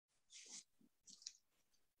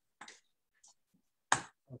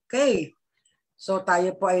Okay. So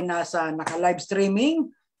tayo po ay naka-live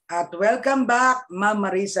streaming at welcome back Ma'am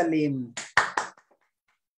Marissa Lim.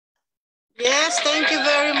 Yes, thank you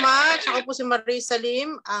very much. Ako po si Marissa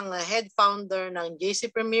Lim, ang head founder ng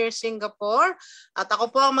JC Premier Singapore. At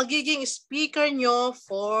ako po ang magiging speaker nyo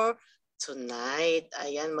for tonight.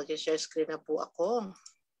 Ayan, mag-share screen na po ako.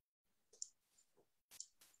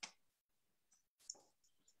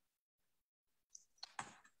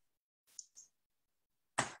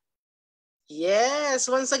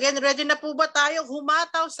 Yes, once again, ready na po ba tayo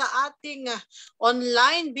humataw sa ating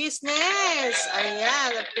online business?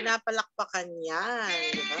 Ayan, at pinapalakpakan yan.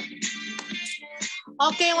 Diba?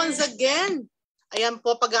 Okay, once again, ayan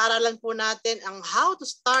po, pag-aaralan po natin ang how to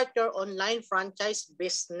start your online franchise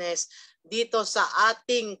business dito sa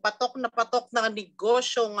ating patok na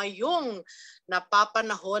negosyo ngayong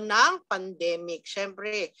napapanahon ng pandemic.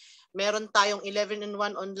 Siyempre, meron tayong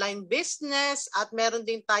 11-in-1 online business at meron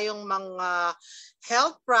din tayong mga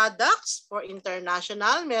health products for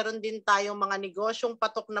international. Meron din tayong mga negosyong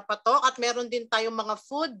patok na patok at meron din tayong mga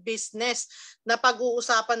food business na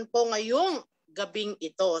pag-uusapan po ngayong gabing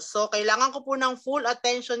ito. So, kailangan ko po ng full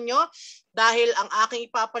attention nyo dahil ang aking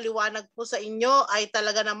ipapaliwanag po sa inyo ay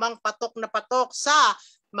talaga namang patok na patok sa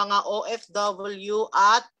mga OFW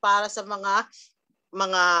at para sa mga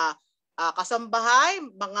kasambahay,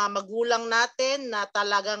 mga magulang natin na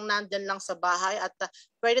talagang nandyan lang sa bahay at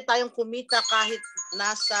pwede tayong kumita kahit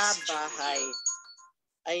nasa bahay.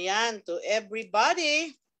 Ayan, to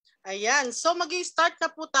everybody. Ayan, so mag-i-start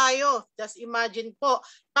na po tayo. Just imagine po.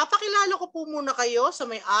 Papakilala ko po muna kayo sa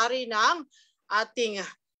may-ari ng ating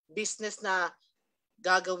business na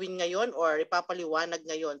gagawin ngayon or ipapaliwanag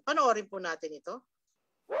ngayon. Panoorin po natin ito.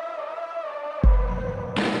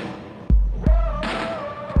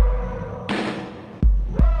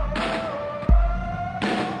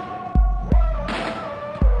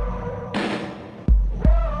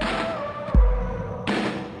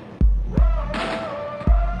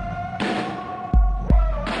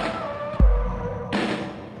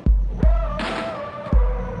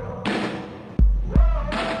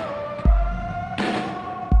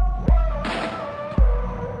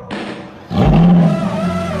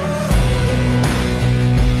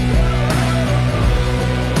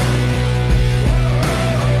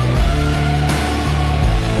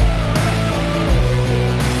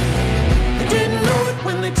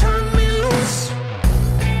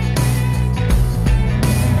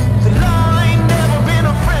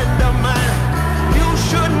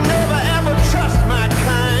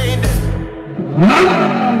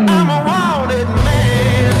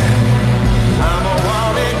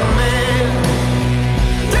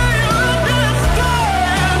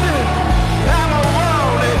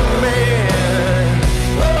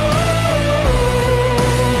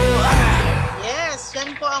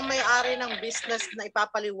 Na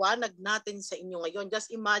ipapaliwanag natin sa inyo ngayon.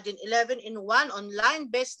 Just imagine 11-in-1 online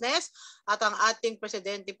business at ang ating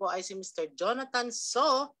presidente po ay si Mr. Jonathan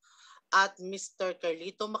So at Mr.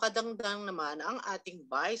 Carlito Makadangdang naman ang ating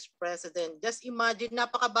Vice President. Just imagine,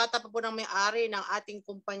 napakabata pa po ng may-ari ng ating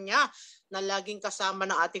kumpanya na laging kasama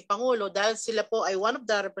ng ating Pangulo dahil sila po ay one of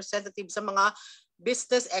the representatives sa mga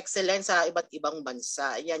business excellence sa iba't ibang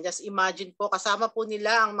bansa. Yan, just imagine po, kasama po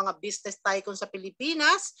nila ang mga business tycoon sa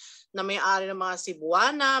Pilipinas na may-ari ng mga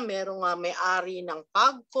Cebuana, merong may-ari ng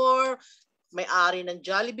Pagcor, may-ari ng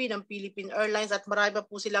Jollibee, ng Philippine Airlines at marami pa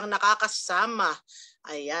po silang nakakasama.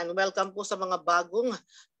 Ayan, welcome po sa mga bagong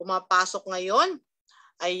pumapasok ngayon.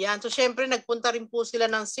 Ayan, so syempre nagpunta rin po sila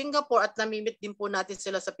ng Singapore at namimit din po natin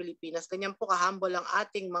sila sa Pilipinas. Ganyan po kahumble ang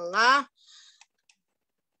ating mga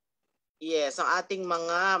ang ating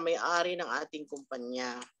mga may-ari ng ating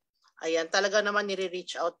kumpanya. Ayan, talaga naman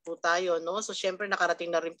nire-reach out po tayo, no? So, syempre,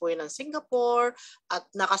 nakarating na rin po yun ng Singapore at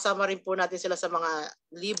nakasama rin po natin sila sa mga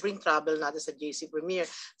libreng travel natin sa JC Premier.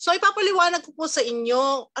 So, ipapaliwanag ko po sa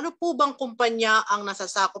inyo, ano po bang kumpanya ang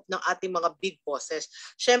nasasakop ng ating mga big bosses?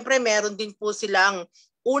 Syempre, meron din po silang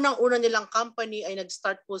unang-una nilang company ay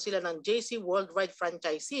nag-start po sila ng JC Worldwide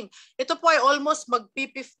Franchising. Ito po ay almost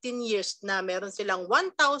mag-15 years na. Meron silang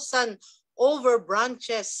 1,000 over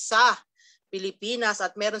branches sa Pilipinas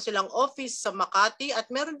at meron silang office sa Makati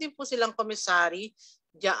at meron din po silang commissary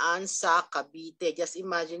diyan sa Cavite. Just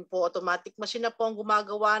imagine po, automatic machine na po ang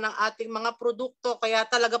gumagawa ng ating mga produkto. Kaya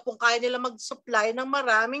talaga pong kaya nila mag-supply ng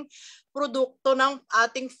maraming produkto ng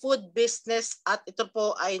ating food business at ito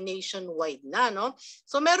po ay nationwide na, no?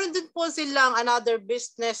 So meron din po silang another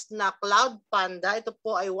business na Cloud Panda. Ito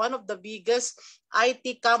po ay one of the biggest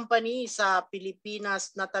IT company sa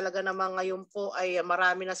Pilipinas na talaga naman ngayon po ay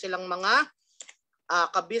marami na silang mga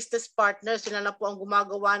ka-business partners, sila na po ang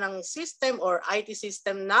gumagawa ng system or IT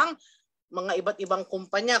system ng mga iba't ibang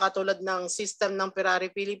kumpanya katulad ng system ng Ferrari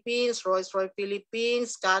Philippines, Rolls-Royce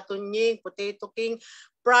Philippines, Katunying, Potato King,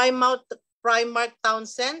 Primark Town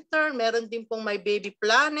Center, meron din pong My Baby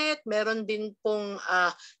Planet, meron din pong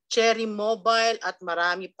Cherry Mobile at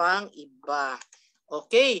marami pang iba.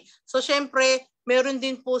 Okay, so syempre meron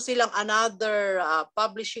din po silang another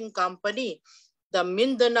publishing company, the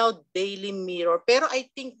Mindanao Daily Mirror. Pero I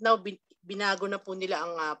think now binago na po nila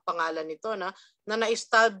ang pangalan nito na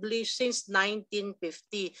na-establish since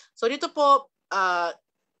 1950. So dito po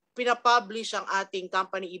pinapublish ang ating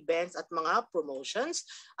company events at mga promotions.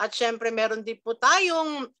 At syempre meron din po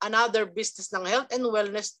tayong another business ng health and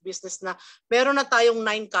wellness business na meron na tayong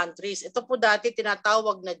 9 countries. Ito po dati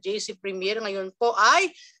tinatawag na JC Premier, ngayon po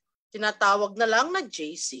ay tinatawag na lang na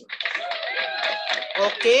JC.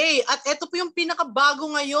 Okay, at ito po yung pinakabago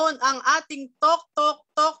ngayon, ang ating Toktok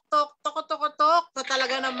na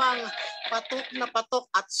talaga namang patok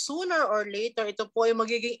at sooner or later ito po ay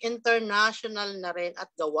magiging international na rin at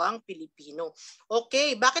gawang Pilipino.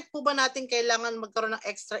 Okay, bakit po ba natin kailangan magkaroon ng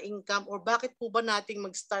extra income or bakit po ba natin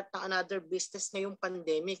mag-start ng another business ngayong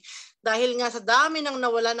pandemic? Dahil nga sa dami ng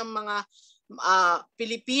nawala ng mga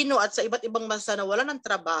Pilipino at sa iba't ibang bansa na wala ng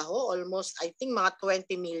trabaho, almost I think mga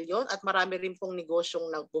 20 million at marami rin pong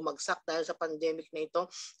negosyong bumagsak dahil sa pandemic na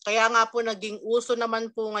ito. Kaya nga po naging uso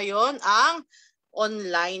naman po ngayon ang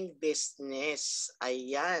online business.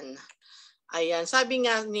 Ayan. Ayan, sabi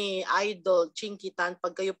nga ni Idol Chinkitan,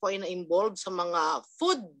 pag kayo po ay na-involved sa mga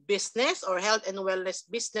food business or health and wellness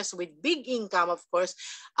business with big income of course,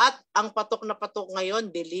 at ang patok na patok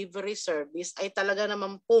ngayon, delivery service, ay talaga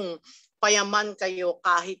naman pong payaman kayo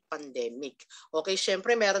kahit pandemic. Okay,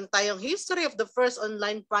 syempre meron tayong history of the first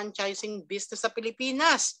online franchising business sa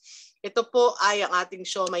Pilipinas. Ito po ay ang ating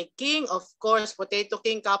Siomai King, of course, Potato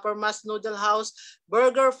King, Copper Mas Noodle House,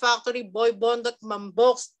 Burger Factory, Boy Bondot,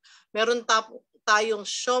 Mambox. Meron tayong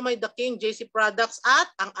Siomai the King, JC Products, at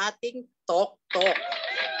ang ating Toktok.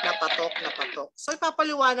 Napatok. So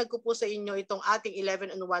ipapaliwanag ko po sa inyo itong ating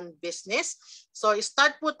 11-in-1 business. So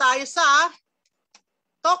start po tayo sa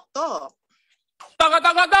Toktok.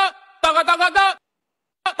 Taga-taga-da, taga-taga-da,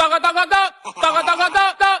 taga-taga-da,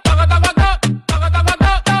 taga-taga-da, taga-taga-da.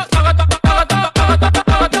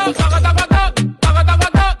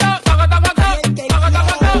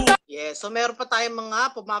 Yes, so meron pa tayong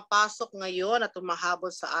mga pumapasok ngayon at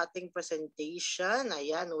tumahabol sa ating presentation.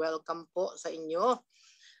 Ayan, welcome po sa inyo.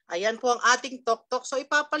 Ayan po ang ating Toktok. So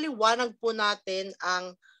ipapaliwanag po natin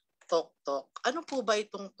ang Toktok. Ano po ba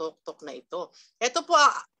itong Toktok na ito? Ito po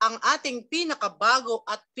ang ating pinakabago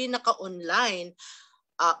at pinaka-online,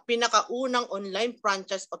 pinakaunang online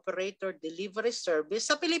franchise operator delivery service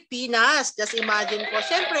sa Pilipinas. Just imagine po,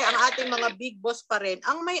 syempre ang ating mga big boss pa rin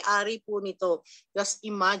ang may-ari po nito. Just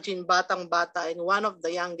imagine, batang-bata and one of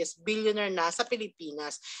the youngest billionaire na sa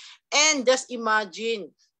Pilipinas. And just imagine,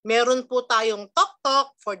 meron po tayong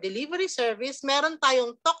Toktok for delivery service, meron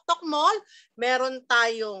tayong Toktok Mall, meron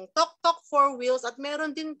tayong Toktok 4 Wheels, at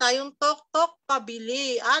meron din tayong Toktok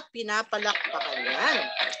Pabili at pinapalakpakan yan.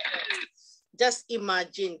 Just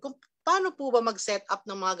imagine kung paano po ba mag-set up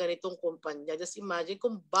ng mga ganitong kumpanya. Just imagine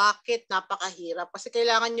kung bakit napakahirap. Kasi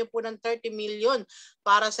kailangan nyo po ng 30 million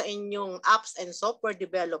para sa inyong apps and software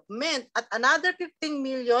development at another 15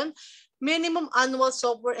 million minimum annual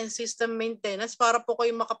software and system maintenance para po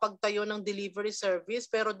kayo makapagtayo ng delivery service.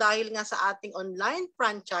 Pero dahil nga sa ating online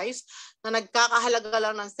franchise na nagkakahalaga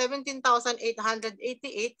lang ng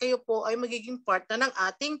 17,888, kayo po ay magiging part na ng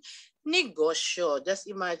ating negosyo. Just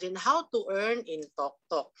imagine how to earn in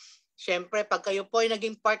Toktok. Siyempre, pag kayo po ay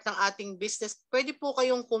naging part ng ating business, pwede po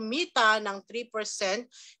kayong kumita ng 3%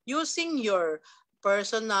 using your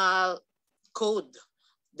personal code.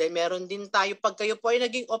 Then meron din tayo, pag kayo po ay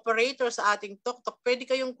naging operator sa ating Toktok, pwede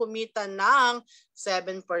kayong kumita ng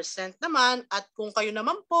 7% naman. At kung kayo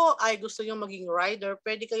naman po ay gusto nyo maging rider,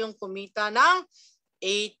 pwede kayong kumita ng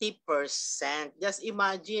 80%. Just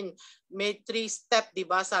imagine, may 3-step, di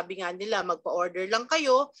ba? Sabi nga nila, magpa-order lang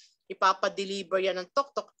kayo, ipapa-deliver yan ng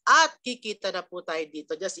Toktok at kikita na po tayo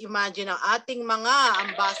dito. Just imagine ang ating mga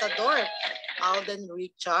ambassador, Alden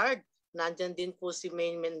Richard, nandyan din po si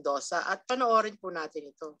Maine Mendoza at panoorin po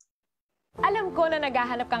natin ito. Alam ko na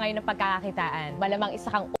naghahanap ka ngayon ng pagkakakitaan. Malamang isa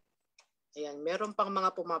kang Ayan, meron pang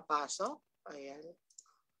mga pumapasok. Ayan.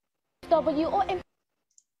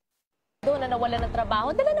 WOM na nawalan ng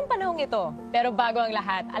trabaho dala ng panahong ito. Pero bago ang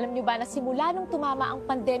lahat, alam niyo ba na simula nung tumama ang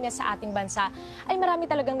pandemya sa ating bansa, ay marami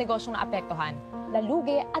talagang negosyong naapektuhan,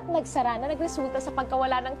 nalugi at nagsara na nagresulta sa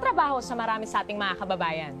pagkawala ng trabaho sa marami sa ating mga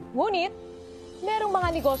kababayan. Ngunit, Merong mga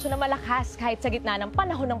negosyo na malakas kahit sa gitna ng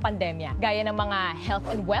panahon ng pandemya, gaya ng mga health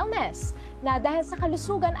and wellness, na dahil sa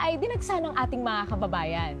kalusugan ay dinagsa ng ating mga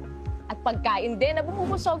kababayan. At pagkain din na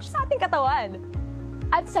bumubusog sa ating katawan.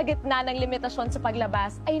 At sa gitna ng limitasyon sa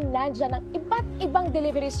paglabas ay nandyan ang iba't ibang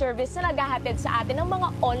delivery service na naghahatid sa atin ng mga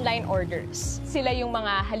online orders. Sila yung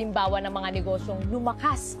mga halimbawa ng mga negosyong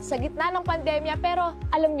lumakas sa gitna ng pandemya, pero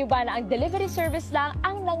alam nyo ba na ang delivery service lang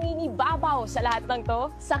ang nangingibabaw sa lahat ng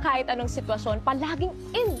to? Sa kahit anong sitwasyon, palaging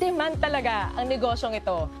in demand talaga ang negosyong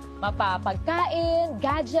ito. Mapapagkain,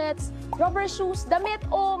 gadgets, rubber shoes, damit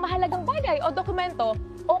o mahalagang bagay o dokumento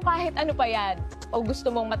o kahit ano pa yan. O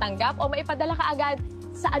gusto mong matanggap o maipadala ka agad,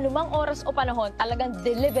 sa anumang oras o panahon, talagang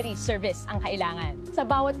delivery service ang kailangan. Sa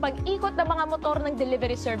bawat pag-ikot ng mga motor ng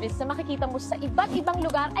delivery service na makikita mo sa iba't ibang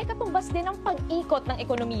lugar ay katumbas din ang pag-ikot ng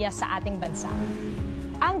ekonomiya sa ating bansa.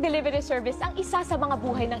 Ang delivery service ang isa sa mga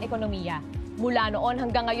buhay ng ekonomiya. Mula noon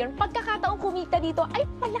hanggang ngayon, pagkakataong kumita dito ay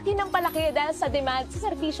palaki ng palaki dahil sa demand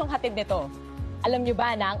sa serbisyong hatid nito. Alam nyo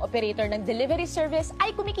ba na ang operator ng delivery service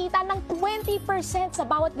ay kumikita ng 20% sa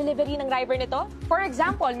bawat delivery ng driver nito? For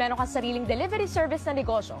example, meron kang sariling delivery service na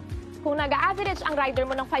negosyo. Kung nag-average ang rider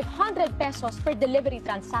mo ng 500 pesos per delivery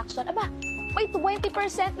transaction, aba, may 20%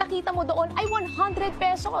 na kita mo doon ay 100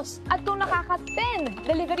 pesos. At kung nakaka-10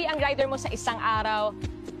 delivery ang rider mo sa isang araw,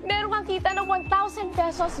 meron kang kita ng 1,000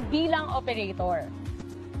 pesos bilang operator.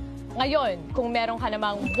 Ngayon, kung meron ka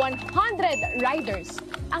namang 100 riders,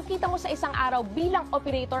 ang kita mo sa isang araw bilang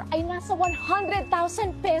operator ay nasa 100,000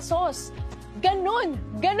 pesos. Ganon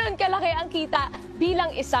kalaki ang kita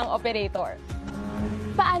bilang isang operator.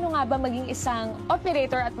 Paano nga ba maging isang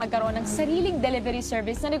operator at magkaroon ng sariling delivery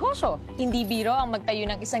service na negosyo? Hindi biro ang magtayo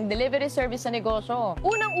ng isang delivery service na negosyo.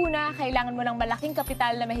 Unang-una, kailangan mo ng malaking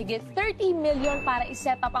kapital na mahigit 30 million para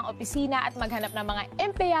iset up ang opisina at maghanap ng mga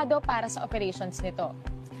empleyado para sa operations nito.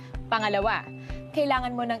 Pangalawa,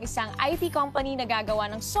 kailangan mo ng isang IT company na gagawa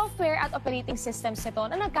ng software at operating systems nito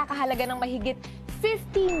na nagkakahalaga ng mahigit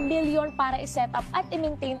 50 million para i-set up at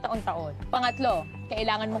i-maintain taon-taon. Pangatlo,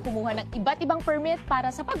 kailangan mo kumuha ng iba't ibang permit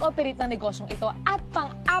para sa pag-operate ng negosyong ito. At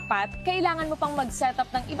pang-apat, kailangan mo pang mag-set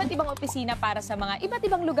up ng iba't ibang opisina para sa mga iba't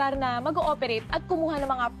ibang lugar na mag-ooperate at kumuha ng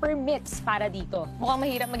mga permits para dito. Mukhang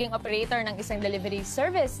mahirap maging operator ng isang delivery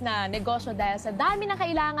service na negosyo dahil sa dami na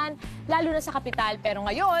kailangan, lalo na sa kapital. Pero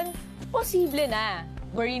ngayon, posible na.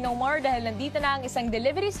 Worry no more dahil nandito na ang isang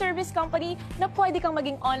delivery service company na pwede kang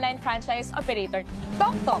maging online franchise operator.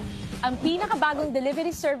 Toktok, ang pinakabagong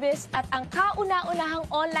delivery service at ang kauna-unahang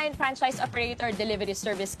online franchise operator delivery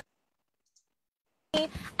service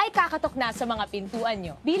ay kakatok na sa mga pintuan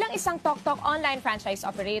nyo. Bilang isang Toktok online franchise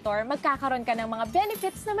operator, magkakaroon ka ng mga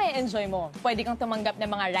benefits na may enjoy mo. Pwede kang tumanggap ng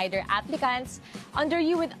mga rider applicants under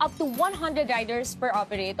you with up to 100 riders per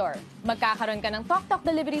operator. Magkakaroon ka ng Toktok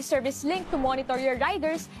delivery service link to monitor your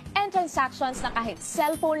riders and transactions na kahit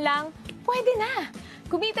cellphone lang, pwede na.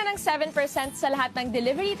 Kumita ng 7% sa lahat ng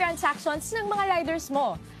delivery transactions ng mga riders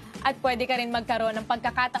mo. At pwede ka rin magkaroon ng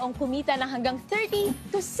pagkakataong kumita ng hanggang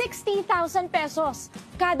 30 to 60,000 pesos.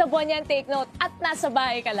 Kada buwan yan, take note, at nasa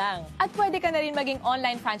bahay ka lang. At pwede ka na rin maging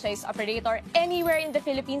online franchise operator anywhere in the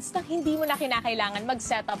Philippines na hindi mo na kinakailangan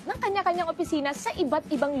mag-set up ng kanya-kanyang opisina sa iba't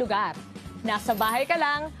ibang lugar. Nasa bahay ka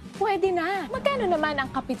lang, pwede na. Magkano naman ang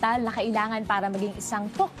kapital na kailangan para maging isang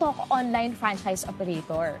Toktok online franchise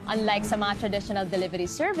operator? Unlike sa mga traditional delivery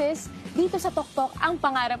service, dito sa Toktok, ang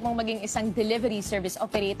pangarap mong maging isang delivery service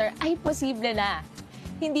operator ay posible na.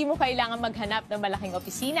 Hindi mo kailangan maghanap ng malaking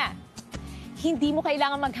opisina. Hindi mo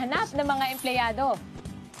kailangan maghanap ng mga empleyado.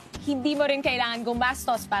 Hindi mo rin kailangan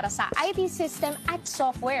gumastos para sa IT system at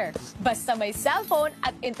software. Basta may cellphone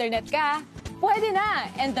at internet ka, pwede na!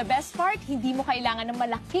 And the best part, hindi mo kailangan ng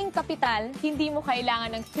malaking kapital, hindi mo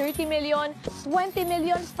kailangan ng 30 million, 20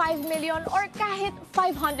 million, 5 million, or kahit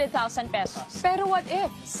 500,000 pesos. Pero what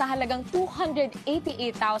if, sa halagang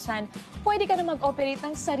 288,000, pwede ka na mag-operate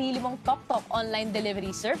ng sarili mong Toktok online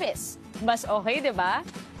delivery service? Mas okay, di ba?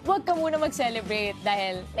 Huwag ka muna mag-celebrate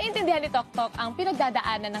dahil naintindihan ni Toktok ang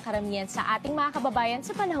pinagdadaanan ng karamihan sa ating mga kababayan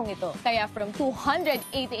sa panahong ito. Kaya from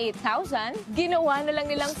 288,000, ginawa na lang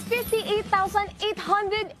nilang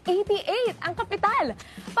 58,888 ang kapital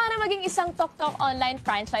para maging isang Toktok online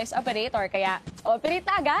franchise operator. Kaya operate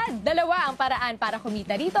na agad! Dalawa ang paraan para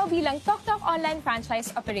kumita rito bilang Toktok online franchise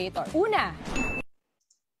operator. Una,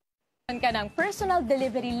 ka ng personal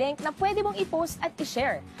delivery link na pwede mong i-post at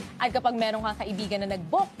i-share. At kapag meron kang kaibigan na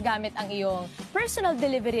nag-book gamit ang iyong personal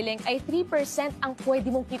delivery link ay 3% ang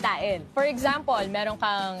pwede mong kitain. For example, meron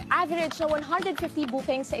kang average na 150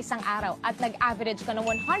 bookings sa isang araw at nag-average ka ng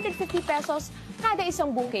 150 pesos kada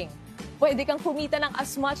isang booking. Pwede kang kumita ng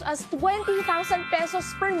as much as 20,000 pesos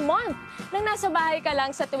per month nang nasa bahay ka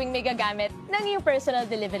lang sa tuwing may gagamit ng iyong personal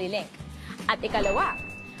delivery link. At ikalawa,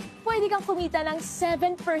 pwede kang kumita ng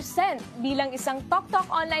 7% bilang isang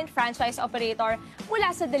Toktok online franchise operator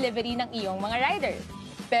mula sa delivery ng iyong mga rider.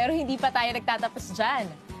 Pero hindi pa tayo nagtatapos dyan.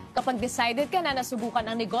 Kapag decided ka na nasubukan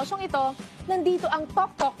ang negosyong ito, nandito ang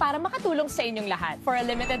Toktok para makatulong sa inyong lahat. For a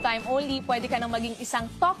limited time only, pwede ka nang maging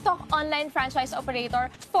isang Toktok online franchise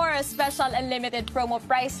operator for a special unlimited promo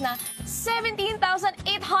price na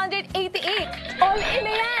 17,888. All in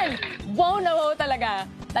na yan! Wow na wow talaga!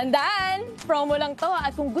 Tandaan, promo lang to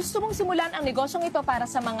at kung gusto mong simulan ang negosyong ito para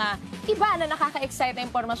sa mga iba na nakaka-excite na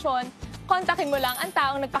impormasyon, kontakin mo lang ang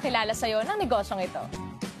taong nagpakilala sa'yo ng negosyong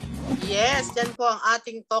ito. Yes, yan po ang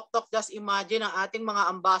ating Toktok. Just imagine, ang ating mga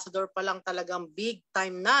ambassador pa lang talagang big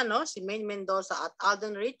time na, no? Si Maine Mendoza at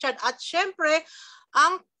Alden Richard. At syempre,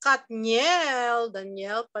 ang Katniel,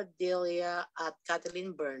 Daniel Padilla at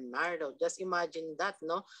Kathleen Bernardo. Just imagine that,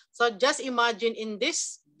 no? So just imagine in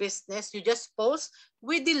this business, you just post,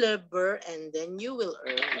 we deliver, and then you will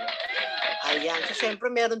earn. Ayan. So, syempre,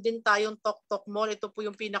 meron din tayong Toktok Mall. Ito po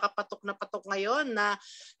yung pinakapatok na patok ngayon na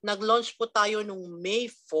nag-launch po tayo nung May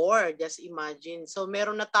 4. Just imagine. So,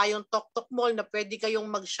 meron na tayong Toktok Mall na pwede kayong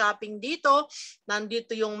mag-shopping dito.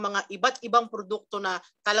 Nandito yung mga iba't ibang produkto na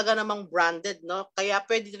talaga namang branded, no? Kaya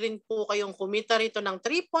pwede rin po kayong kumita rito ng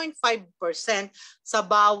 3.5% sa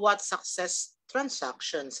bawat success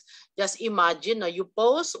transactions. Just imagine, no, you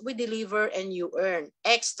post, we deliver, and you earn.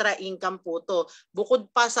 Extra income po to. Bukod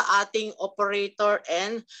pa sa ating operator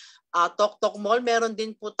and Toktok Mall, meron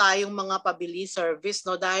din po tayong mga pabili service,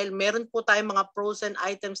 no? Dahil meron po tayong mga frozen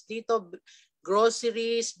items dito,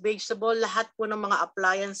 groceries, vegetable, lahat po ng mga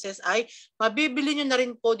appliances ay mabibili nyo na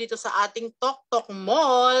rin po dito sa ating Toktok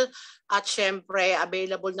Mall. At syempre,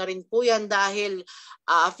 available na rin po yan dahil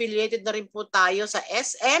affiliated na rin po tayo sa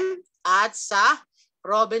SM at sa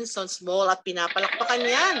Robinsons Mall at pinapalakpakan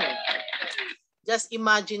yan. Just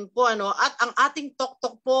imagine po, ano, at ang ating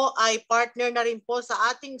Toktok po ay partner na rin po sa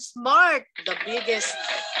ating Smart, the biggest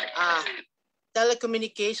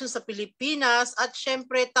telecommunications sa Pilipinas, at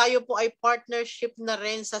syempre tayo po ay partnership na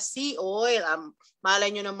rin sa Sea Oil. Malay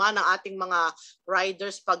nyo naman ang ating mga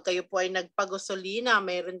riders, pag kayo po ay nagpagosolina,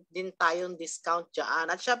 mayroon din tayong discount dyan.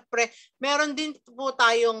 At syempre, meron din po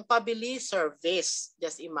tayong pabili service.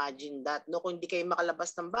 Just imagine that. No? Kung hindi kayo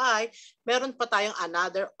makalabas ng bahay, meron pa tayong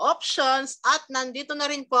another options, at nandito na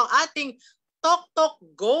rin po ang ating Toktok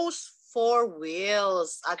Goes 4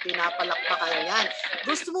 wheels at pinapalakpakan yan.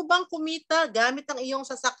 Gusto mo bang kumita gamit ang iyong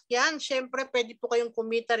sasakyan? Syempre, pwede po kayong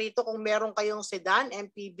kumita rito kung meron kayong sedan,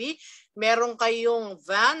 MPV, meron kayong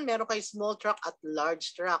van, meron kayong small truck at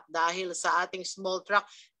large truck. Dahil sa ating small truck,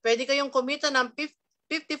 pwede kayong kumita ng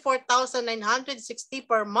 54,960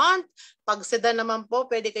 per month. Pag sedan naman po,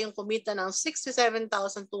 pwede kayong kumita ng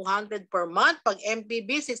 67,200 per month. Pag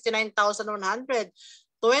MPV, 69,100.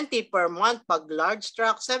 20 per month. Pag large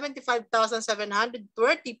truck, 75,730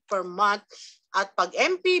 per month. At pag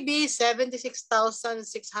MPV, 76,680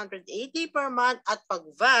 per month. At pag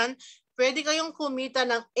van, pwede kayong kumita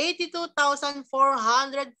ng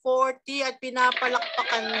 82,440 at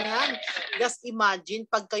pinapalakpakan yan. Just imagine,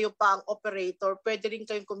 pag kayo pa ang operator, pwede rin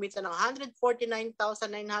kayong kumita ng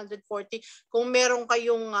 149,940. Kung meron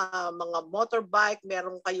kayong mga motorbike,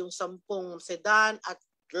 meron kayong 10 sedan at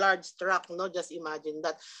large truck, no? Just imagine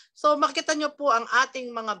that. So makita nyo po ang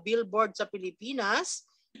ating mga billboard sa Pilipinas.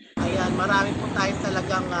 Ayan, marami po tayo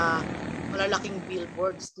talagang malalaking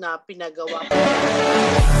billboards na pinagawa po.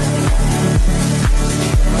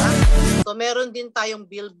 So meron din tayong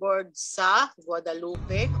billboard sa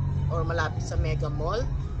Guadalupe or malapit sa Mega Mall.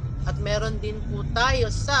 At meron din po tayo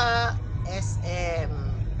sa SM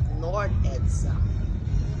North EDSA.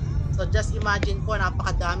 So just imagine po,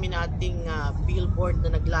 napakadami nating billboard na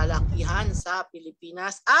naglalakihan sa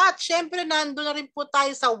Pilipinas. At syempre, nandun na rin po tayo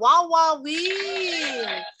sa Wawawin.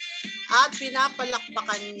 At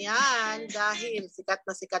pinapalakpakan yan dahil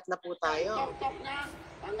sikat na po tayo. Toktok na.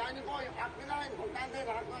 Tandaan niyo po, yung app nila, importante,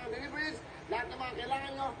 lahat ng mga deliveries, lahat ng mga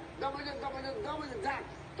kailangan nyo,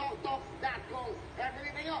 www.toktok.com. Kaya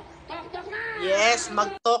pinita nyo, Toktok na! Yes,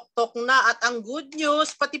 mag-Toktok na. At ang good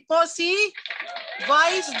news, pati po si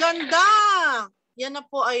Vice Ganda. Yan na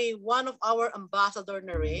po ay one of our ambassador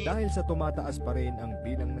na rin. Dahil sa tumataas pa rin ang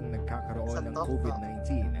bilang ng nagkakaroon ng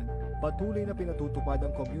COVID-19, patuloy na pinatutupad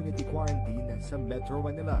ang community quarantine sa Metro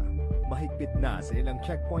Manila. Mahigpit na sa ilang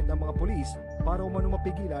checkpoint ng mga pulis para umano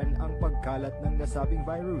mapigilan ang pagkalat ng nasabing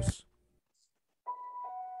virus.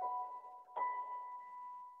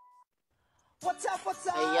 What's up, what's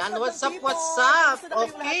up? Ayan, what's up, people? what's up? Kamusta na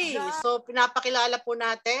kayong Okay, lahat dyan? so pinapakilala po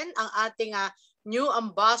natin ang ating new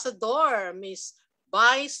ambassador, Miss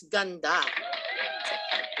Vice Ganda.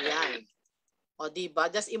 Ayan. O diba,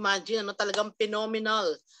 just imagine, talagang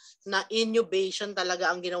phenomenal na innovation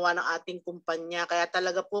talaga ang ginawa ng ating kumpanya. Kaya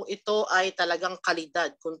talaga po ito ay talagang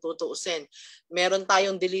kalidad kung tutuusin. Meron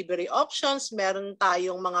tayong delivery options, meron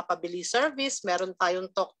tayong mga pabili service, meron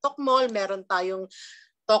tayong Toktok Mall, meron tayong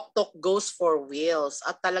Toktok Goes for Wheels.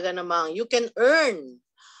 At talaga namang you can earn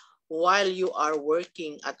while you are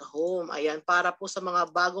working at home. Ayan, para po sa mga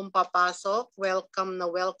bagong papasok, welcome na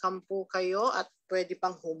welcome po kayo at pwede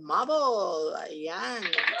pang humabol. Ayan.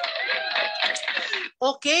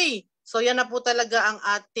 Okay, so yan na po talaga ang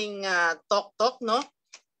ating Toktok, no?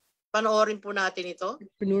 Panoorin po natin ito.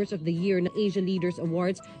 Entrepreneurs of the Year ng Asia Leaders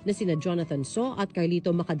Awards na sina Jonathan So at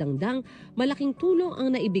Carlito Makadangdang, malaking tulong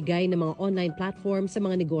ang naibigay ng mga online platform sa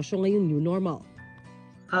mga negosyo ngayong new normal.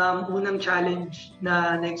 Unang challenge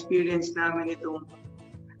na na-experience namin itong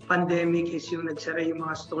pandemic is yung nagsara yung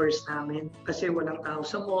mga stores namin kasi walang tao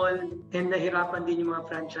sa mall and nahirapan din yung mga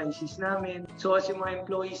franchises namin. So as yung mga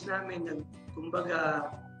employees namin, kumbaga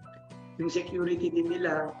yung security din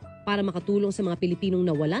nila. Para makatulong sa mga Pilipinong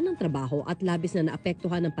nawala ng trabaho at labis na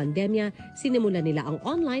naapektuhan ng pandemya, sinimula nila ang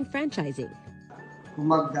online franchising. Kung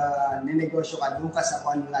mag-nenegosyo ka, doon ka sa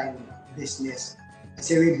online business.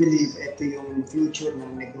 Kasi we believe ito yung future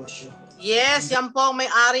ng negosyo. Yes, yan po ang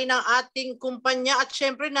may-ari ng ating kumpanya at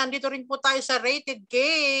syempre nandito rin po tayo sa Rated K.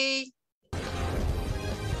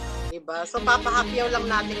 Diba? So papahapyaw lang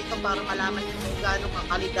natin ito para malaman kung gaano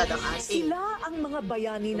kakalidad ang ating Sila ang mga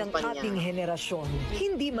bayani ng kumpanya. ating henerasyon.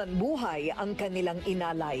 Hindi man buhay ang kanilang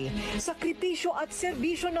inalay. Sakripisyo at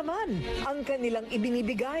serbisyo naman ang kanilang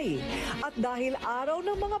ibinibigay. At dahil araw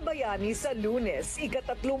ng mga bayani sa Lunes,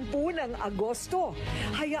 ika-30 ng Agosto,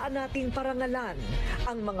 hayaan nating parangalan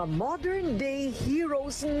ang mga modern day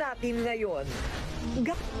heroes natin ngayon.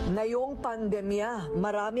 Ngayong pandemya,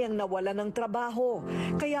 marami ang nawalan ng trabaho.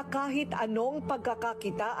 Kaya kahit anong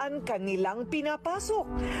pagkakakitaan kanilang pinapasok.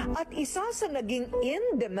 At isa sa naging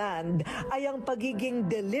in-demand ay ang pagiging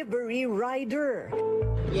delivery rider.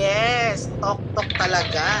 Yes, Toktok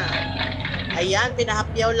talaga. Ayan,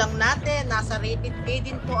 pinahapyaw lang natin. Nasa Rated K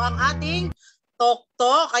din po ang ating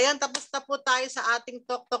Toktok. Ayan, tapos na po tayo sa ating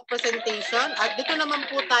Toktok presentation. At dito naman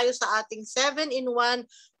po tayo sa ating 7-in-1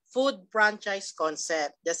 food franchise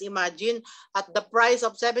concept. Just imagine, at the price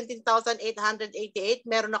of 17,888,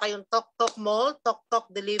 meron na kayong Toktok Mall,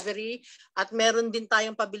 Toktok Delivery, at meron din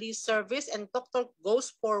tayong pabili service, and Toktok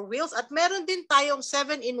Goes for Wheels, at meron din tayong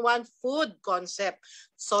 7-in-1 food concept.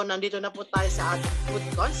 So, nandito na po tayo sa ating food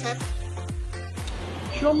concept.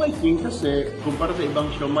 Siomai King kasi, kumpara sa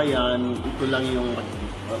ibang siomayan, ito lang yung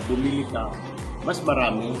bumili ka, mas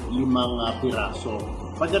marami, 5 piraso.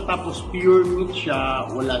 Pagkatapos pure meat siya,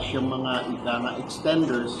 wala siyang mga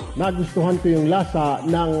extenders. Nagustuhan ko yung lasa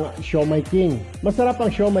ng Siomai King. Masarap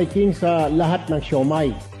ang Siomai King sa lahat ng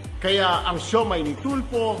siomai. Kaya ang siomai ni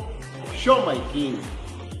Tulpo, Siomai King.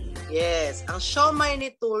 Yes, ang siomai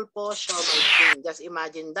ni Tulpo, Siomai King. Just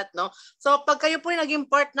imagine that, no? So, pag kayo po naging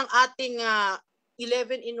part ng ating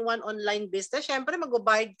 11-in-1 online business, syempre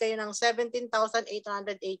magbabayad kayo ng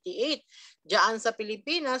 17,888 diyan sa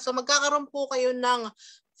Pilipinas. So magkakaroon po kayo ng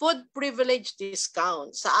food privilege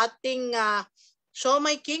discount. Sa ating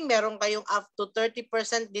Siomai King, meron kayong up to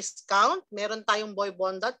 30% discount. Meron tayong Boy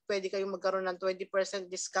Bondat, pwede kayong magkaroon ng 20%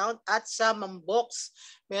 discount. At sa Mambox,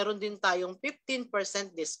 meron din tayong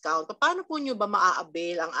 15% discount. Paano po nyo ba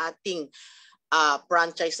maa-avail ang ating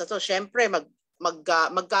franchise na to? Syempre,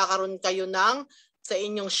 magkakaroon kayo ng sa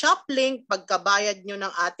inyong shop link pagkabayad nyo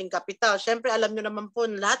ng ating kapital. Siyempre, alam nyo naman po,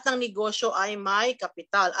 lahat ng negosyo ay may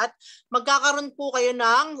kapital. At magkakaroon po kayo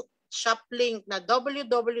ng shop link na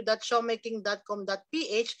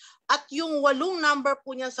www.siomaiking.com.ph at yung 8 number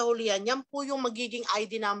po niyan sa hulihan, yan po yung magiging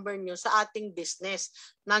ID number nyo sa ating business.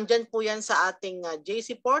 Nandyan po yan sa ating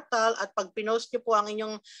JC portal at pag pinost nyo po ang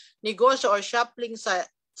inyong negosyo or shop link sa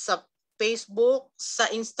Facebook, sa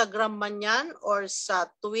Instagram man yan, or sa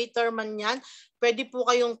Twitter man yan, pwede po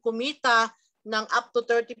kayong kumita ng up to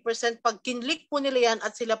 30% pag kinlik po nila yan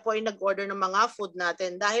at sila po ay nag-order ng mga food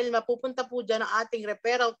natin. Dahil mapupunta po dyan ang ating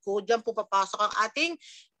referral code, dyan po papasok ang ating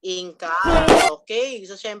income. Okay,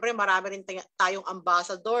 so syempre marami rin tayong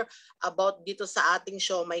ambassador about dito sa ating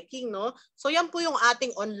Siomai King, no? So yan po yung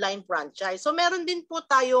ating online franchise. So meron din po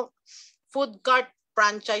tayong food cart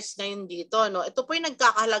franchise ngayon dito, no? Ito po yung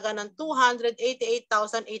nagkakahalaga ng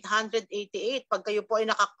 288,888. Pag kayo po ay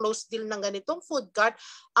naka-close deal ng ganitong food cart,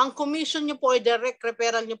 ang commission nyo po ay direct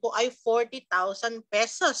referral nyo po ay 40,000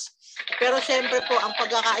 pesos. Pero syempre po, ang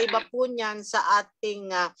pagkakaiba po niyan sa ating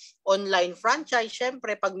online franchise,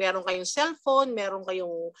 syempre pag meron kayong cellphone, meron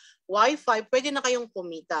kayong Wi-Fi, pwede na kayong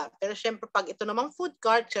kumita. Pero syempre pag ito namang food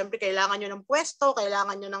cart, syempre kailangan nyo ng pwesto,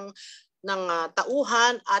 kailangan nyo ng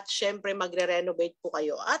tauhan, at syempre magre-renovate po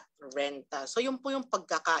kayo at renta. So yun po yung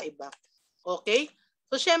pagkakaiba. Okay?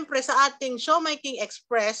 So syempre sa ating Siomai King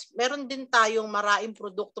Express, meron din tayong maraming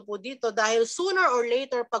produkto po dito dahil sooner or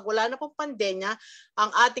later pag wala na pong pandemya,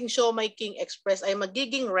 ang ating Siomai King Express ay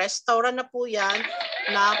magiging restaurant na po yan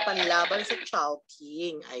na panlaban sa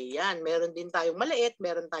Chowking. Ayan, meron din tayong maliit,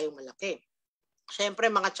 meron tayong malaki.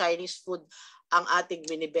 Syempre mga Chinese food ang ating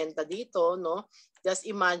binibenta dito, no? Just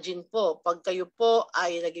imagine po, pag kayo po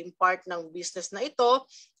ay naging part ng business na ito,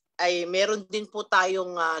 ay meron din po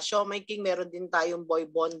tayong Siomai King, meron din tayong Boy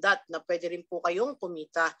Bondat na pwede rin po kayong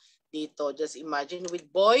kumita dito. Just imagine with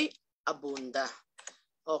Boy Abunda.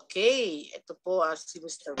 Okay, ito po si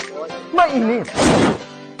Mr. Boy. Mainit!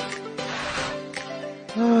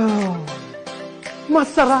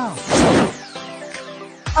 Masarap!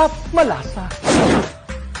 At malasa!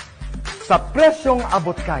 Sa presyong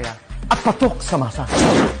abot kaya at patok sa masa.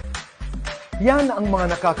 Yan ang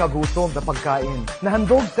mga nakakagutom na pagkain na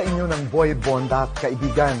handog sa inyo ng Boy Bondat,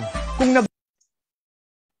 kaibigan. Kung nagutom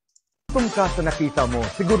ka sa nakita mo,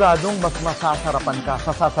 siguradong mas masasarapan ka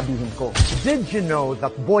sa sasabihin ko. Did you know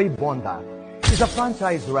that Boy Bondat is a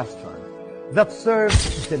franchise restaurant that serves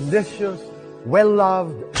delicious,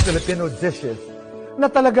 well-loved Filipino dishes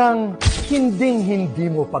na talagang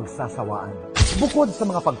hinding-hindi mo pagsasawaan? Bukod sa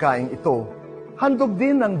mga pagkain ito, handog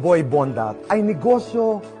din ng Boy Bondat ay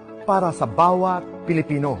negosyo para sa bawat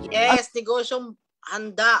Pilipino. Yes, negosyong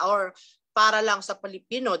handa or para lang sa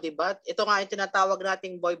Pilipino, di ba? Ito nga yung tinatawag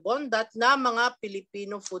nating Boy Bondat na mga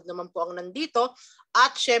Filipino food naman po ang nandito.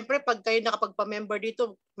 At syempre, pag kayo nakapagpa-member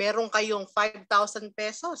dito, meron kayong 5,000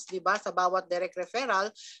 pesos, di ba? Sa bawat direct referral.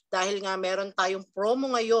 Dahil nga meron tayong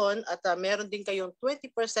promo ngayon at meron din kayong 20%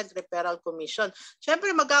 referral commission.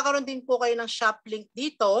 Syempre, magkakaroon din po kayo ng shop link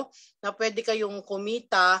dito na pwede kayong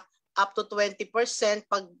kumita up to 20%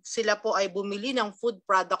 pag sila po ay bumili ng food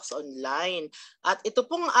products online. At ito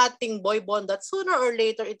pong ating Boy Bondat, sooner or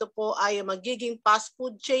later, ito po ay magiging fast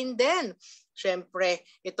food chain din. Siyempre,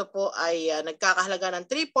 ito po ay nagkakahalaga ng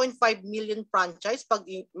 3.5 million franchise pag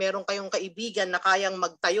meron kayong kaibigan na kayang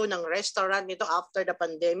magtayo ng restaurant nito after the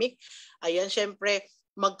pandemic. Ayan, siyempre,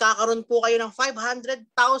 magkakaroon po kayo ng 500,000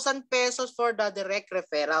 pesos for the direct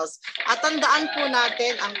referrals. At tandaan po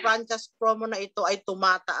natin, ang franchise promo na ito ay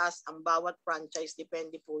tumataas ang bawat franchise.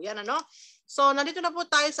 Depende po yan, ano? So, nandito na po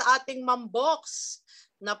tayo sa ating Mambox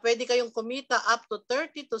na pwede kayong kumita up to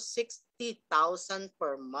 30,000 to 60,000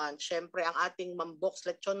 per month. Siyempre, ang ating Mambox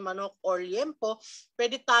Lechon Manok or Liempo,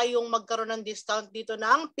 pwede tayong magkaroon ng discount dito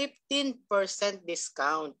ng 15%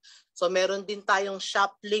 discount. So, meron din tayong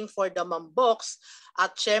shop link for the Mambox.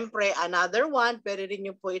 At syempre, another one, pwede rin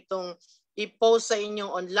nyo po itong i-post sa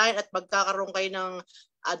inyong online at magkakaroon kayo ng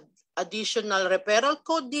additional referral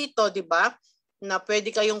code dito, di ba? Na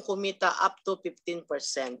pwede kayong kumita up to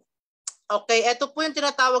 15%. Okay, ito po yung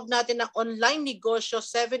tinatawag natin na online negosyo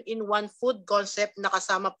 7-in-1 food concept na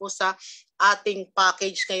kasama po sa ating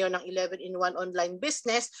package ngayon ng 11-in-1 online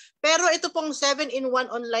business. Pero ito pong 7-in-1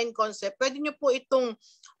 online concept, pwede nyo po itong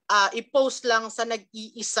i-post lang sa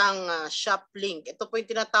nag-iisang shop link. Ito po yung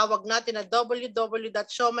tinatawag natin na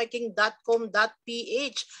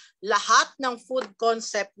www.siomaiking.com.ph. Lahat ng food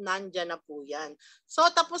concept nandyan na po yan. So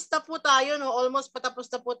tapos na po tayo, no? Almost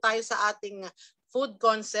patapos na po tayo sa ating food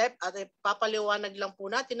concept at papaliwanag lang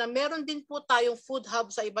po natin na meron din po tayong food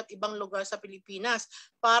hub sa iba't ibang lugar sa Pilipinas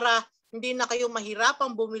para hindi na kayo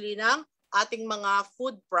mahirapang bumili ng ating mga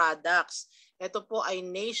food products. Ito po ay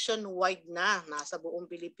nationwide na. Nasa buong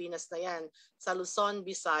Pilipinas na yan. Sa Luzon,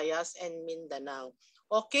 Visayas, and Mindanao.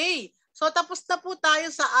 Okay. So tapos na po tayo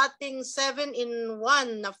sa ating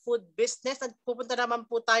 7-in-1 na food business. At pupunta naman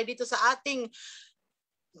po tayo dito sa ating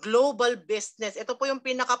global business. Ito po yung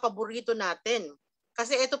pinaka-paborito natin.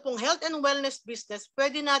 Kasi ito pong health and wellness business,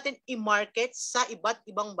 pwede natin i-market sa iba't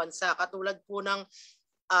ibang bansa. Katulad po ng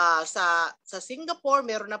sa Singapore,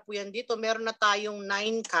 meron na po yan dito. Meron na tayong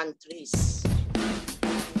 9 countries.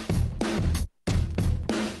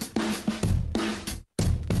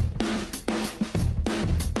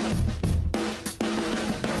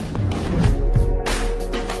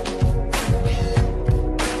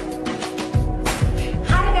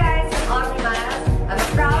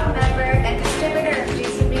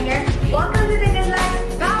 Welcome to the Good Life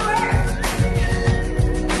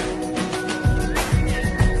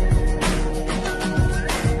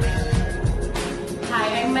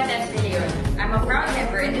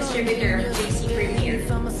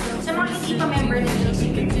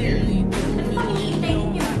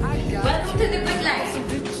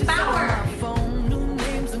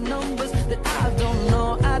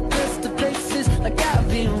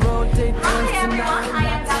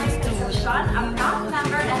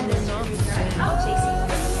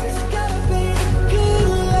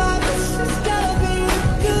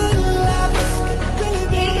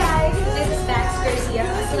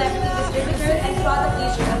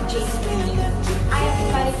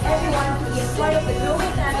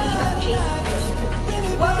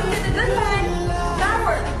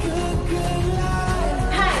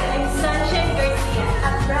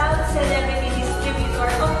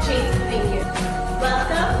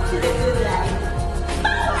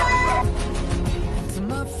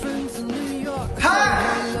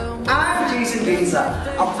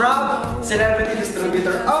a proud celebrity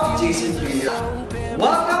distributor of JC Premier.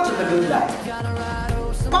 Welcome to the good life.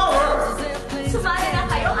 Power! Sumali na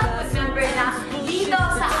kayo at mag-member na dito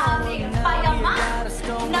sa aming payaman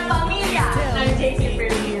na pamilya ng JC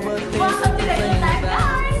Premier. Welcome to the good life,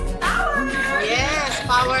 guys! Power! Yes,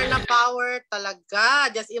 power na power talaga.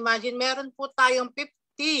 Just imagine, meron po tayong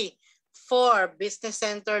 54 business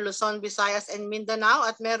center Luzon, Visayas, and Mindanao,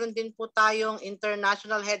 at meron din po tayong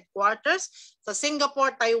international headquarters sa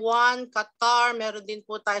Singapore, Taiwan, Qatar, meron din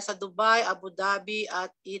po tayo sa Dubai, Abu Dhabi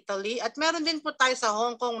at Italy, at meron din po tayo sa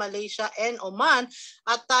Hong Kong, Malaysia, and Oman,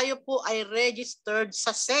 at tayo po ay registered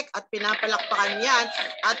sa SEC at pinapalakpakan yan.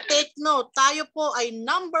 At take note, tayo po ay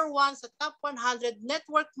number 1 sa top 100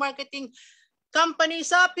 network marketing company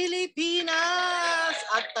sa Pilipinas,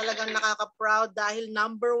 at talagang nakaka-proud dahil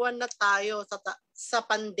number 1 na tayo sa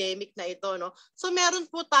pandemic na ito, no? So meron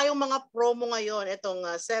po tayong mga promo ngayon, itong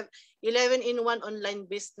 11-in-1 online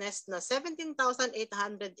business na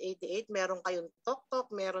 17,888. Meron kayong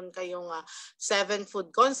Toktok, meron kayong 7 food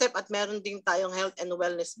concept, at meron din tayong health and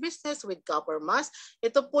wellness business with Copper Mask.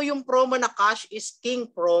 Ito po yung promo na Cash is King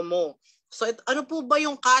promo. So ano po ba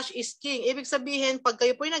yung Cash is King? Ibig sabihin, pag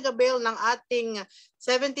kayo po yung nag-avail ng ating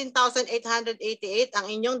 17,888, ang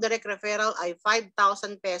inyong direct referral ay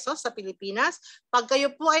 5,000 pesos sa Pilipinas. Pag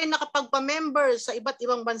kayo po ay nakapagpa-member sa iba't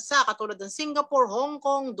ibang bansa katulad ng Singapore, Hong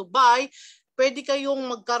Kong, Dubai, pwede kayong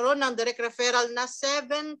magkaroon ng direct referral na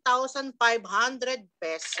 7,500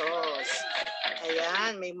 pesos.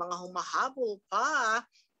 Ayan, may mga humahabol pa.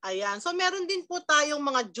 Ayan. So meron din po tayong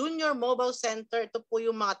mga junior mobile center. Ito po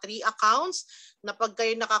yung mga 3 accounts na pag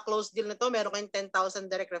kayo naka-close deal nito, meron kayong 10,000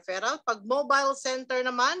 direct referral. Pag mobile center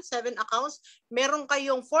naman, 7 accounts, meron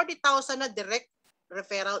kayong 40,000 na direct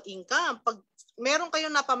referral income. Pag meron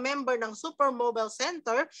kayong napa-member ng Super Mobile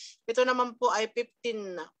Center, ito naman po ay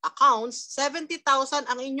 15 accounts, 70,000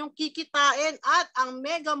 ang inyong kikitain, at ang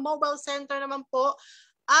Mega Mobile Center naman po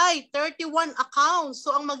ay 31 accounts.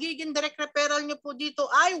 So ang magiging direct referral nyo po dito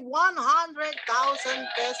ay 100,000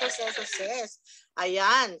 pesos SSS.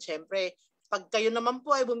 Ayan, syempre, pag kayo naman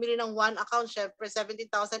po ay bumili ng 1 account, syempre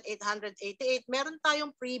 17,888, meron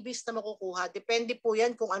tayong freebies na makukuha. Depende po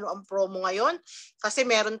yan kung ano ang promo ngayon. Kasi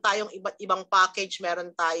meron tayong iba't ibang package.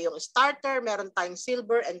 Meron tayong starter, meron tayong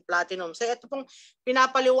silver and platinum. So ito pong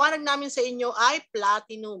pinapaliwanag namin sa inyo ay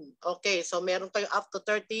platinum. Okay, so meron tayong up to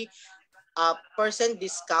 30%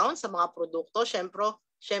 discount sa mga produkto.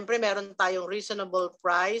 Syempre meron tayong reasonable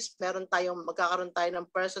price, magkakaroon tayo ng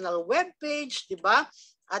personal webpage, di ba?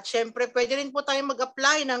 At syempre pwede rin po tayong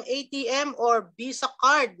mag-apply ng ATM or Visa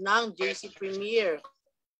card ng JC Premier.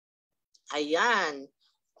 Ayan.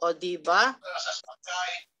 O di ba?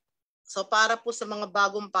 So para po sa mga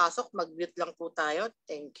bagong pasok, mag-mute lang po tayo.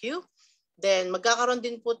 Thank you. Then, magkakaroon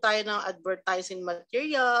din po tayo ng advertising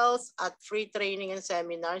materials at free training and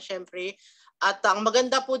seminar, syempre. At ang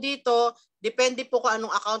maganda po dito, depende po kung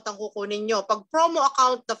anong account ang kukunin nyo. Pag promo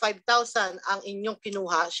account na 5,000 ang inyong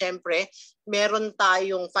kinuha, syempre, meron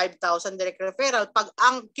tayong 5,000 direct referral. Pag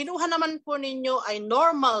ang kinuha naman po ninyo ay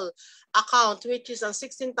normal account, which is ang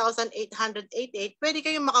 16,888, pwede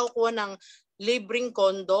kayong makakuha ng libreng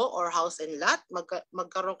condo or house and lot,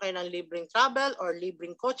 magkaroon kayo ng libreng travel or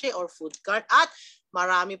libreng kotse or food cart, at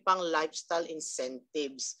marami pang lifestyle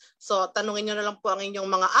incentives. So tanungin nyo na lang po ang inyong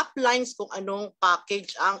mga uplines kung anong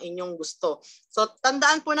package ang inyong gusto. So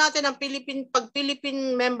tandaan po natin, pag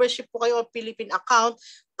Philippine membership po kayo o Philippine account,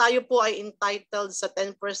 tayo po ay entitled sa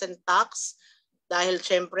 10% tax dahil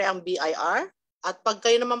syempre ang BIR. At pag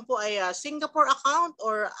kayo naman po ay Singapore account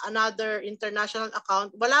or another international account,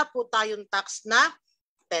 wala po tayong tax na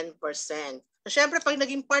 10%. So, syempre, pag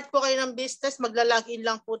naging part po kayo ng business, maglalagin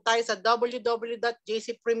lang po tayo sa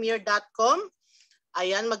www.jcpremier.com.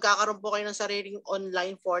 Ayan, magkakaroon po kayo ng sariling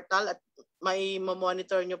online portal at may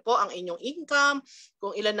monitor nyo po ang inyong income,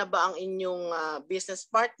 kung ilan na ba ang inyong business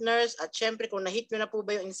partners, at syempre kung na-hit nyo na po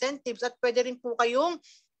ba yung incentives, at pwede rin po kayong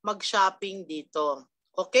mag-shopping dito.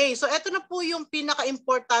 Okay, so ito na po yung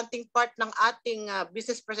pinaka-importanting part ng ating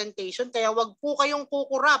business presentation, kaya wag po kayong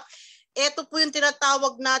kukurap. Ito po yung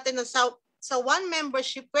tinatawag natin na sa one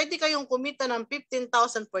membership, pwede kayong kumita ng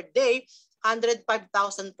 15,000 per day,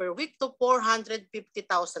 105,000 per week to 450,000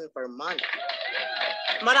 per month.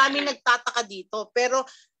 Maraming nagtataka dito, pero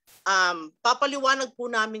papaliwanag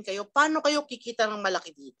po namin kayo paano kayo kikita ng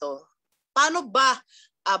malaki dito. Paano ba?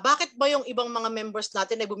 Bakit ba yung ibang mga members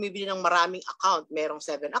natin ay bumibili ng maraming account? Merong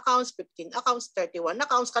 7 accounts, 15 accounts, 31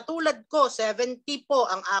 accounts. Katulad ko, 70 po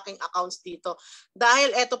ang aking accounts dito.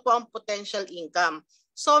 Dahil ito po ang potential income.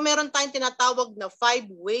 So meron tayong tinatawag na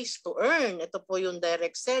 5 ways to earn. Ito po yung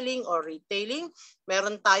direct selling or retailing.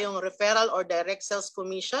 Meron tayong referral or direct sales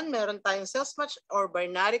commission. Meron tayong sales match or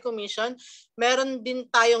binary commission. Meron din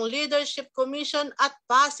tayong leadership commission at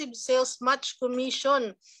passive sales match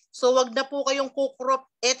commission. So wag na po kayong kukurop.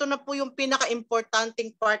 Ito na po yung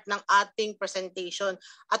pinaka-importanting part ng ating presentation.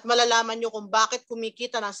 At malalaman nyo kung bakit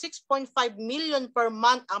kumikita ng 6.5 million per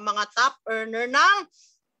month ang mga top earner ng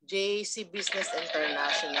JC Business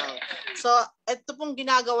International. So ito pong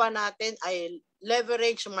ginagawa natin ay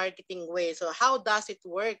leverage marketing way. So how does it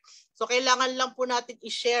work? So kailangan lang po natin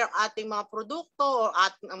i-share ating mga produkto o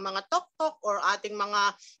ating mga Toktok or ating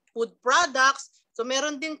mga food products. So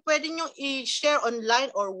meron din pwede nyo i-share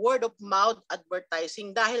online or word of mouth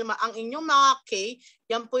advertising dahil ang inyong mga K,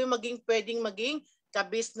 yan po yung pwedeng maging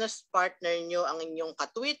ka-business partner nyo, ang inyong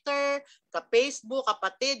ka-Twitter, ka-Facebook,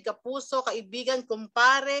 kapatid, kapuso, kaibigan,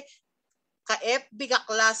 kumpare, ka-FB,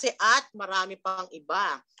 ka-klase at marami pang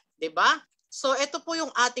iba. 'Di ba? So ito po yung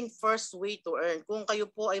ating first way to earn. Kung kayo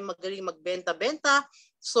po ay magaling magbenta-benta,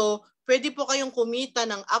 so pwede po kayong kumita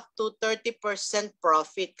ng up to 30%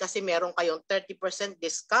 profit kasi meron kayong 30%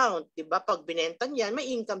 discount. 'Di ba? Pag binenta niyan, may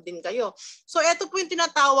income din kayo. So ito po yung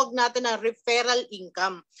tinatawag natin na referral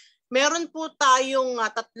income. Meron po tayong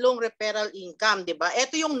 3 referral income, 'di ba?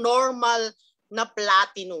 Ito yung normal na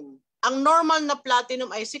platinum. Ang normal na platinum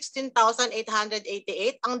ay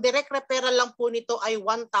 16,888. Ang direct referral lang po nito ay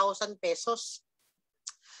 1,000 pesos.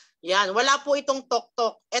 Yan, wala po itong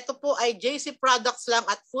Toktok. Ito po ay JC products lang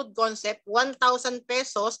at food concept, 1,000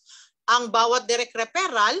 pesos ang bawat direct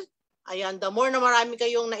referral. Ayan, the more na marami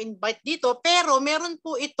kayong na-invite dito, pero meron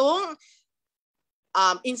po itong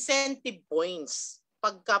incentive points.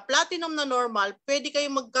 Pagka platinum na normal, pwede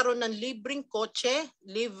kayong magkaroon ng libreng kotse,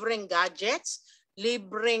 libreng gadgets,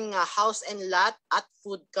 libreng house and lot at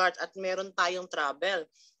food cart at meron tayong travel.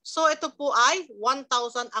 So ito po ay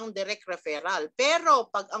 1,000 ang direct referral. Pero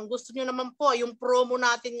pag ang gusto nyo naman po ay yung promo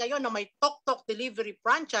natin ngayon na may Toktok delivery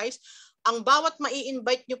franchise, ang bawat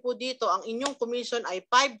mai-invite nyo po dito, ang inyong commission ay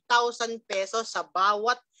 5,000 pesos sa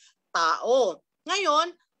bawat tao. Ngayon,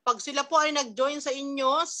 pag sila po ay nag-join sa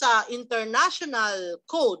inyo sa international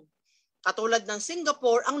code, katulad ng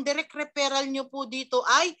Singapore, ang direct referral nyo po dito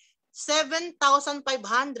ay 7,500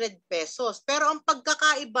 pesos. Pero ang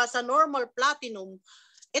pagkakaiba sa normal platinum,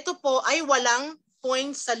 ito po ay walang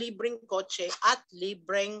points sa libreng kotse at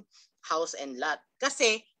libreng house and lot.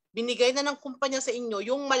 Kasi binigay na ng kumpanya sa inyo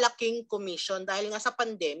yung malaking commission dahil nga sa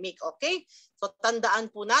pandemic. Okay? So tandaan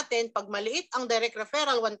po natin, pag maliit ang direct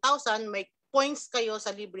referral, 1,000, may points kayo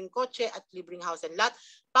sa libreng kotse at libreng house and lot.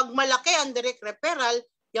 Pag malaki ang direct referral,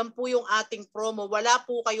 yan po yung ating promo. Wala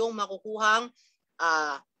po kayong makukuhang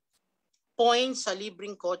points sa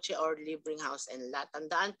libreng kotse or libreng house and lot.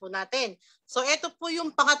 Tandaan po natin. So ito po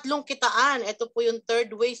yung pangatlong kitaan. Ito po yung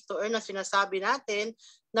third ways to earn na sinasabi natin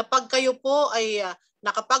na pag kayo po ay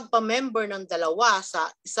nakapagpa-member ng dalawa,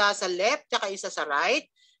 isa sa left at isa sa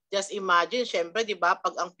right, just imagine, syempre, di ba,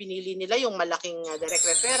 pag ang pinili nila yung malaking direct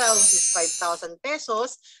referral is 5,000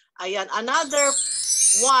 pesos, ayan, another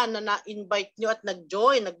one na na-invite nyo at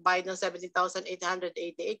nag-join, nagbayad ng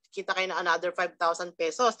 17,888, kita kayo na another 5,000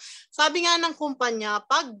 pesos. Sabi nga ng kumpanya,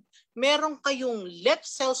 pag meron kayong left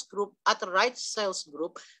sales group at right sales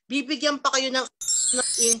group, bibigyan pa kayo ng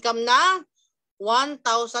income na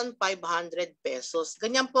 1,500 pesos.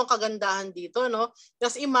 Ganyan po ang kagandahan dito, no?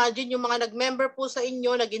 Just imagine yung mga nag-member po sa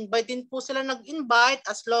inyo, nag-invite din po sila, nag-invite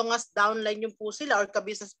as long as downline nyo po sila or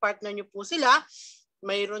ka-business partner nyo po sila,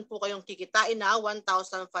 mayroon po kayong kikitain na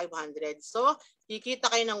 1,500. So, kikita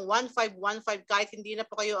kayo ng 1,515 kahit hindi na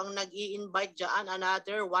po kayo ang nag-i-invite dyan,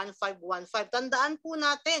 another 1,515. Tandaan po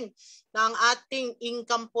natin na ang ating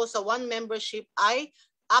income po sa one membership ay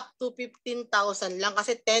up to 15,000 lang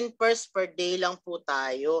kasi 10 pers per day lang po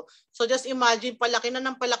tayo. So just imagine, palaki na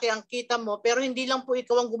ng palaki ang kita mo pero hindi lang po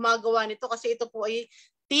ikaw ang gumagawa nito kasi ito po ay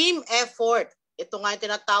team effort. Ito nga yung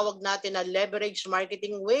tinatawag natin na leverage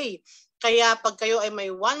marketing way. Kaya pag kayo ay may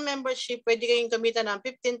one membership, pwede kayong kumita ng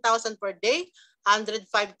 15,000 per day,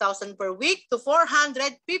 105,000 per week to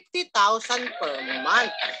 450,000 per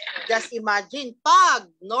month. Just imagine, pag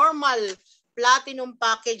normal platinum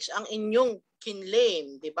package ang inyong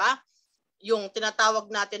kinlaim, di ba? Yung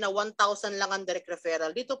tinatawag natin na 1,000 lang ang direct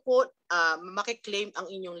referral. Dito po, makiklaim ang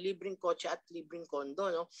inyong libreng kotse at libreng kondo.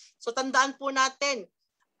 No? So tandaan po natin,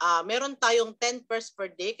 meron tayong 10 pers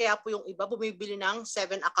per day, kaya po yung iba bumibili ng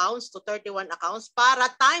 7 accounts to 31 accounts para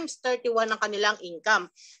times 31 ang kanilang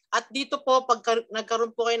income. At dito po, pag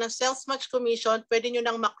nagkaroon po kayo ng sales match commission, pwede nyo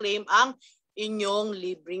nang maklaim ang inyong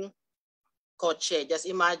libreng kotse. Just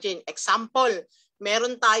imagine, example,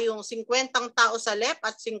 meron tayong 50 tao sa left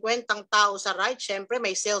at 50 tao sa right. Siyempre,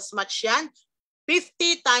 may sales match yan.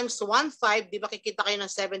 50 times 1.5, di ba kikita kayo ng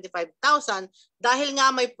 75,000? Dahil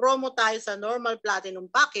nga may promo tayo sa normal platinum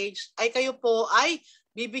package, ay kayo po ay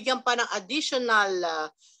bibigyan pa ng additional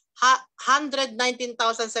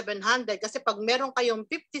 119,700 kasi pag meron kayong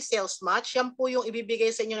 50 sales match, yan po yung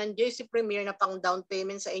ibibigay sa inyo ng JC Premier na pang down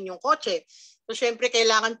payment sa inyong kotse. So syempre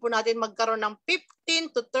kailangan po natin magkaroon ng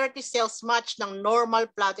 15 to 30 sales match ng normal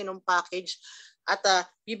platinum package at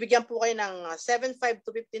bibigyan po kayo ng 7,500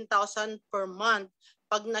 to 15,000 per month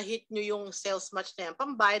pag na-hit nyo yung sales match na yan,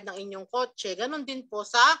 pambayad ng inyong kotse. Ganon din po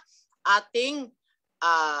sa ating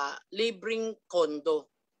libreng condo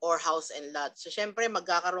or house and lot. So syempre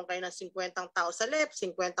magkakaroon kayo ng 50 tao sa left,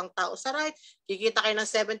 50 tao sa right, kikita kayo ng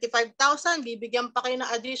 75,000, bibigyan pa kayo ng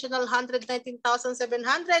additional 119,700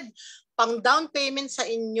 pang down payment sa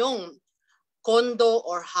inyong condo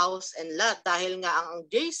or house and lot. Dahil nga ang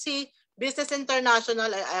JC Business International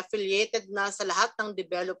ay affiliated na sa lahat ng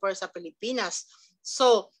developer sa Pilipinas.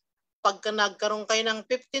 So pagka nagkaroon kayo ng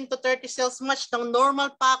 15 to 30 sales match ng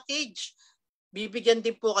normal package, bibigyan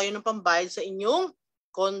din po kayo ng pambayad sa inyong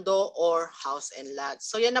condo or house and lot.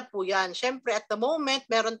 So yan na po yan. Siyempre at the moment,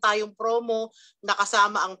 meron tayong promo na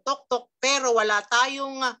kasama ang Toktok pero wala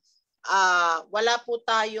po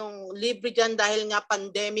tayong libre dyan dahil nga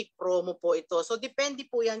pandemic promo po ito. So depende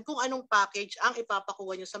po yan kung anong package ang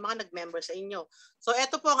ipapakuha nyo sa mga nag-member sa inyo. So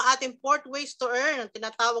ito po ang ating 4th ways to earn, ang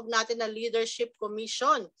tinatawag natin na leadership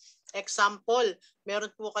commission. Example,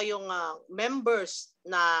 meron po kayong members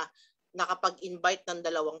na nakapag-invite ng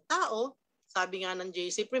 2 tao. Sabi nga ng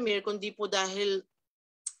JC Premier, kundi po dahil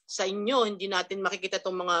sa inyo, hindi natin makikita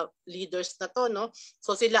itong mga leaders na to, no?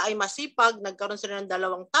 So sila ay masipag, nagkaroon sila ng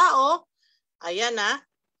 2 tao, ayan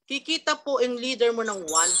kikita po yung leader mo ng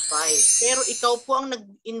 1.5. Pero ikaw po ang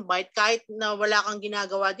nag-invite kahit na wala kang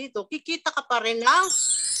ginagawa dito, kikita ka pa rin ng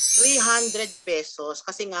 300 pesos.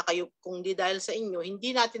 Kasi nga kayo, kung di dahil sa inyo,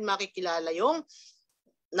 hindi natin makikilala yung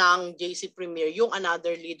ng JC Premier, yung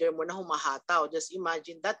another leader mo na humahataw. Just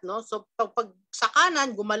imagine that, no? So pag sa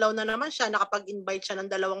kanan, gumalaw na naman siya, nakapag-invite siya ng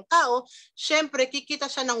 2 tao, syempre kikita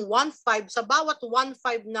siya ng 1.5. Sa bawat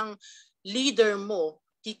 1.5 ng leader mo,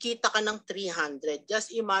 kikita ka ng 300.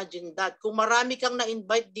 Just imagine that. Kung marami kang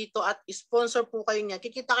na-invite dito at sponsor po kayo niya,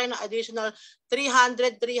 kikita kayo ng additional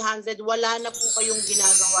 300, wala na po kayong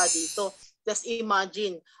ginagawa dito. Just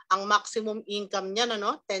imagine, ang maximum income niya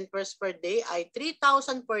 10 pairs per day ay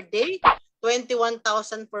 3,000 per day,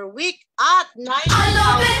 21,000 per week, at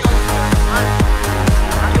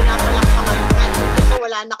 9,000.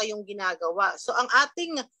 Wala na kayong ginagawa. So ang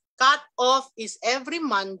ating cut-off is every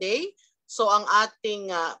Monday. So ang ating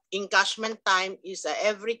encashment time is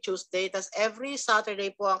every Tuesday. Tas every Saturday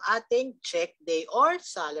po ang ating check day or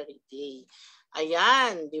salary day.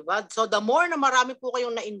 Ayan, di ba? So the more na marami po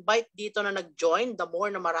kayong na-invite dito na nag-join, the more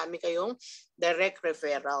na marami kayong direct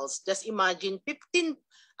referrals. Just imagine 20%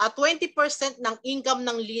 ng income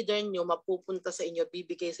ng leader nyo mapupunta sa inyo,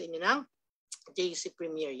 bibigay sa inyo ng JC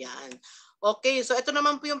Premier yan. Okay, so ito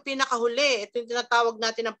naman po yung pinakahuli. Ito yung tinatawag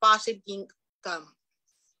natin ng passive income.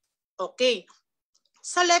 Okay,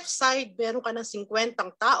 sa left side, meron ka ng 50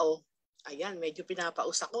 tao. Ayan, medyo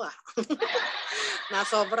pinapausa ko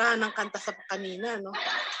Nasobrahan ng kanta sa kanina, no?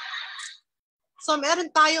 So,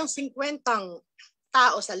 meron tayong 50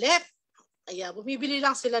 tao sa left. Ayan, bumibili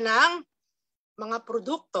lang sila ng mga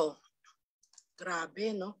produkto.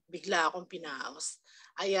 Grabe, no? Bigla akong pinaos.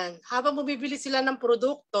 Ayan, habang bumibili sila ng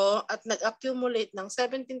produkto at nag-accumulate ng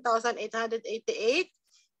 17,888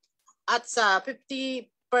 at sa 50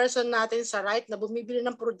 person natin sa right na bumibili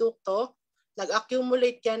ng produkto,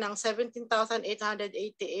 nag-accumulate yan ng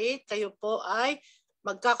 17,888, kayo po ay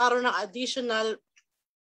magkakaroon ng additional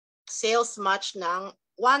sales match ng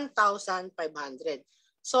 1,500.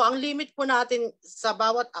 So ang limit po natin sa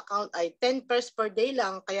bawat account ay 10 pairs per day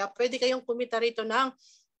lang, kaya pwede kayong kumita rito ng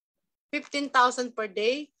 15,000 per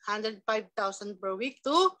day, 105,000 per week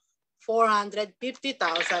to 450,000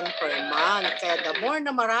 per month. Kaya the more na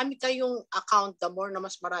marami kayong account, the more na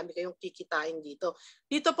mas marami kayong kikitain dito.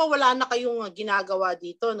 Dito po wala na kayong ginagawa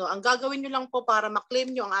dito, no? Ang gagawin nyo lang po para maklaim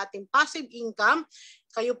nyo ang ating passive income,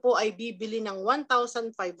 kayo po ay bibili ng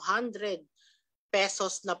 1,500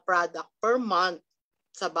 pesos na product per month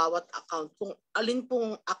sa bawat account. Kung alin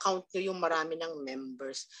pong account nyo yung marami ng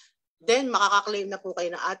members, then makakaklaim na po kayo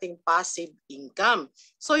ng ating passive income.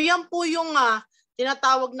 So yan po yung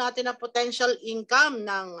tinatawag natin na potential income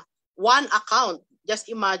ng one account.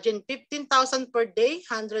 Just imagine, 15,000 per day,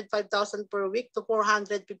 105,000 per week to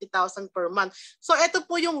 450,000 per month. So ito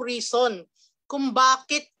po yung reason kung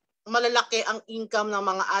bakit malalaki ang income ng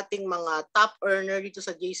mga ating mga top earner dito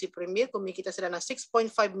sa JC Premier. Kumikita sila ng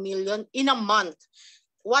 6.5 million in a month.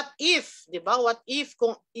 What if, di ba? What if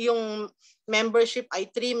kung yung membership ay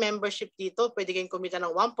 3 membership dito, pwede kayong kumita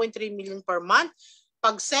ng 1.3 million per month.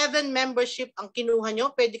 Pag 7 membership ang kinuha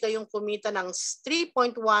nyo, pwede kayong kumita ng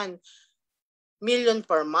 3.1 million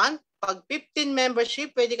per month. Pag 15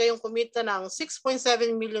 membership, pwede kayong kumita ng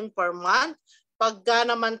 6.7 million per month. Pagka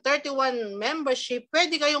naman 31 membership,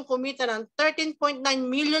 pwede kayong kumita ng 13.9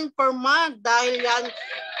 million per month dahil yan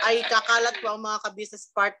ay kakalat po ang mga ka-business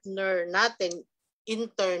partner natin,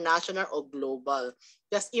 international o global.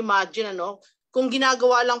 Just imagine, kung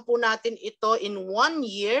ginagawa lang po natin ito in 1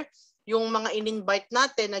 year, yung mga in-invite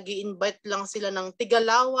natin, nag-i-invite lang sila ng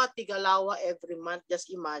tigalawa every month. Just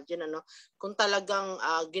imagine, kung talagang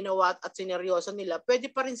ginawa at sineryoso nila, pwede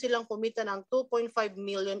pa rin silang kumita ng 2.5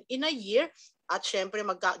 million in a year. At syempre,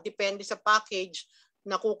 depende sa package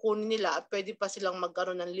na kukunin nila at pwede pa silang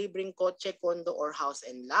magkaroon ng libreng kotse, kondo, or house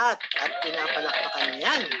and lot. At pinapalakpakan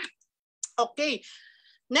yan. Okay.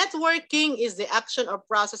 Networking is the action or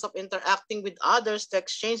process of interacting with others to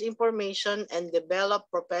exchange information and develop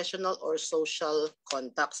professional or social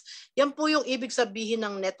contacts. Yan po yung ibig sabihin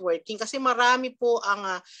ng networking kasi marami po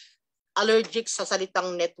ang allergic sa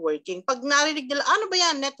salitang networking. Pag narinig nila, ano ba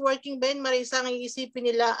yan? Networking ba yan? Marisa, ang iisipin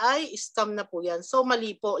nila ay scam na po yan. So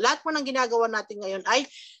mali po. Lahat po ng ginagawa natin ngayon ay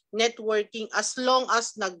networking as long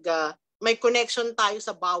as may connection tayo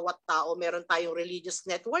sa bawat tao. Meron tayong religious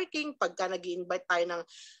networking. Pagka nag-i-invite tayo ng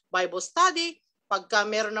Bible study, pagka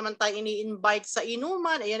meron naman tayo ini-invite sa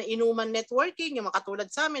inuman, ayan, inuman networking. Yung mga katulad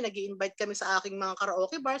sa amin, nag-i-invite kami sa aking mga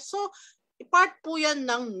karaoke bar. So, part po yan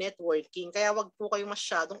ng networking. Kaya wag po kayong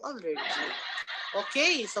masyadong allergic.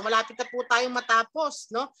 Okay, so malapit na po tayong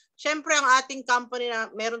matapos, no? Siyempre, ang ating company na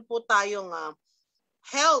meron po tayong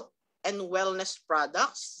health and wellness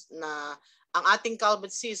products na ang ating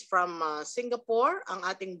Calbitsy is from Singapore, ang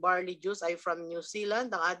ating barley juice ay from New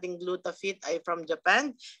Zealand, ang ating Glutafit ay from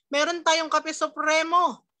Japan. Meron tayong Kape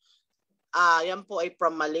Supremo. Yan po ay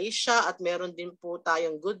from Malaysia at meron din po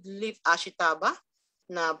tayong Good Leaf Ashitaba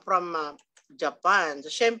na from Japan.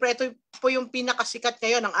 So, syempre, ito po yung pinakasikat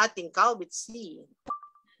ngayon ng ating Calbitsy.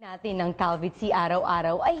 Natin ng Calbitsy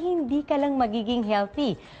araw-araw ay hindi ka lang magiging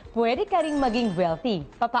healthy. Pwede ka ring maging wealthy.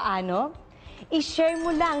 Papaano? I-share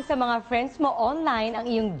mo lang sa mga friends mo online ang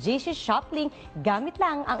iyong JC Shop link gamit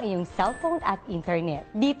lang ang iyong cellphone at internet.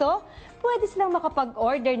 Dito, pwede silang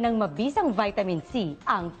makapag-order ng mabisang vitamin C,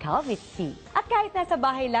 ang Calbitsy. At kahit nasa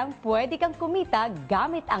bahay lang, pwede kang kumita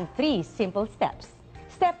gamit ang 3 simple steps.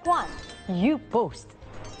 Step 1, you post.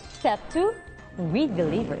 Step 2, we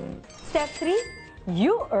deliver. Step 3,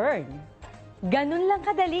 you earn. Ganun lang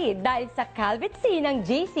kadali dahil sa Calbitsy ng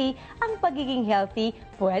JC, ang pagiging healthy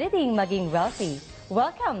pwede ding maging wealthy.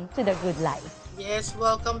 Welcome to the good life. Yes,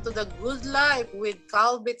 welcome to the good life with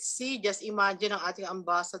Calbitsy. Just imagine ang ating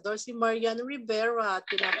ambassador, si Marian Rivera.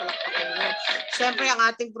 Pinapalakpakan niyo. Siyempre, ang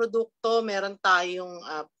ating produkto, meron tayong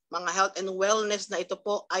mga health and wellness na ito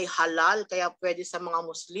po ay halal, kaya pwede sa mga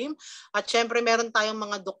Muslim. At syempre meron tayong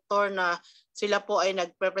mga doktor na sila po ay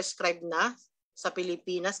nagpe-prescribe na sa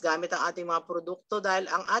Pilipinas gamit ang ating mga produkto dahil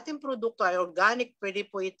ang ating produkto ay organic, pwede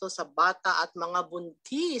po ito sa bata at mga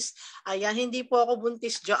buntis. Ayan, hindi po ako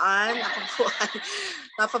buntis dyan. Ako po ay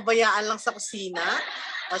napabayaan lang sa kusina.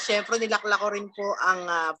 Siyempre, nilakla ko rin po ang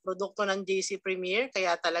produkto ng JC Premier,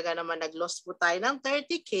 kaya talaga naman nag-loss po tayo ng 30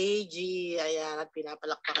 kg. Ayan, at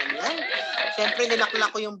pinapalakpakan yan. Siyempre, nilakla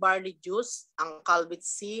ko yung barley juice, ang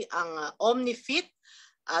Calbitsy, ang Omnifit,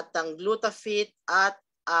 at ang Glutafit, at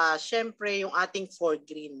siyempre yung ating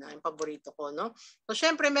 4Green, yung paborito ko, no? So,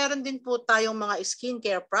 siyempre, meron din po tayong mga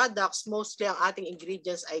skincare products. Mostly, ang ating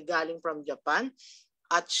ingredients ay galing from Japan.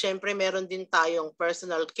 At siyempre, meron din tayong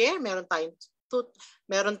personal care, meron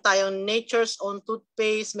tayong Nature's Own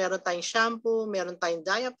toothpaste, meron tayong shampoo, meron tayong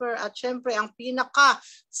diaper, at syempre ang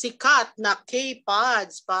pinaka-sikat na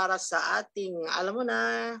K-Pods para sa ating, alam mo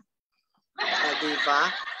na, diba?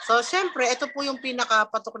 So syempre, ito po yung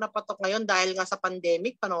pinaka-patok na patok ngayon dahil nga sa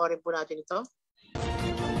pandemic. Panoorin po natin ito.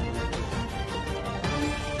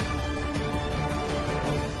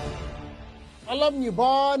 Alam niyo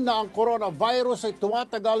ba na ang coronavirus ay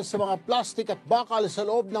tumatagal sa mga plastik at bakal sa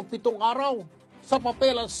loob ng 7 araw? Sa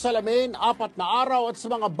papel at salamin, 4 na araw at sa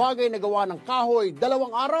mga bagay na gawa ng kahoy, 2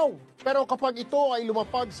 araw. Pero kapag ito ay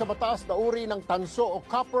lumapag sa mataas na uri ng tanso o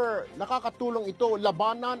copper, nakakatulong ito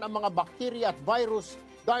labanan ang mga bakterya at virus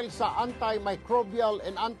dahil sa antimicrobial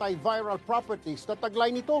and antiviral properties na taglay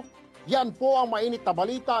nito. Yan po ang mainit na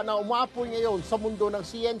balita na umaapoy ngayon sa mundo ng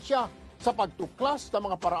siyensya. sa pagtuklas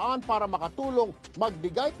ng mga paraan para makatulong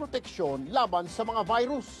magbigay proteksyon laban sa mga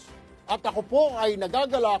virus. At ako po ay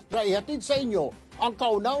nagagalak na ihatid sa inyo ang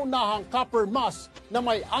kauna-unahang copper mask na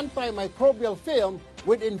may antimicrobial film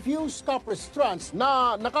with infused copper strands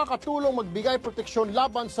na nakakatulong magbigay proteksyon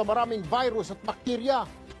laban sa maraming virus at bakterya.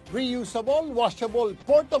 Reusable, washable,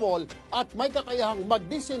 portable at may kakayahang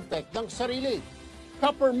mag-disinfect ng sarili.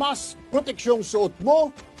 Copper mask, proteksyong suot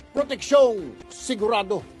mo, proteksyong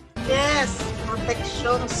sigurado. Yes,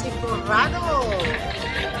 proteksyong sigurado.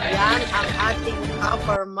 Yan ang ating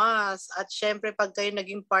copper mask. At syempre, pag kayo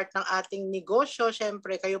naging part ng ating negosyo,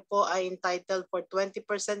 syempre, kayo po ay entitled for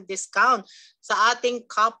 20% discount sa ating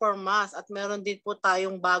copper mask. At meron din po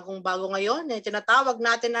tayong bagong-bago ngayon. Yung tinatawag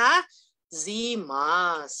natin na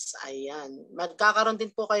Z-Mas. Ayan. Magkakaroon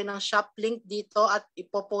din po kayo ng shop link dito at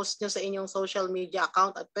ipopost nyo sa inyong social media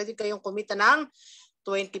account at pwede kayong kumita ng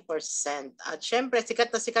 20%. At syempre, sikat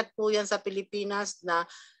na sikat po yan sa Pilipinas na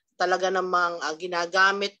talaga namang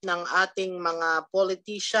ginagamit ng ating mga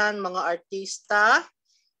politician, mga artista,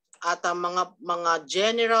 at mga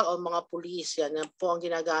general o mga police. Yan po ang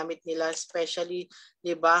ginagamit nila, especially,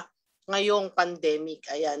 di ba, ngayong pandemic.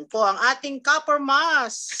 Ayan po ang ating copper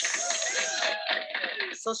mask.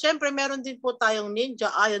 So, syempre, meron din po tayong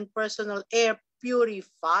Ninja Ion Personal Air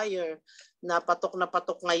Purifier na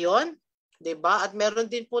patok ngayon. Diba? At meron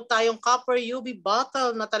din po tayong copper UV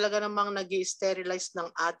bottle na talaga namang nag-sterilize ng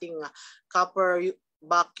ating copper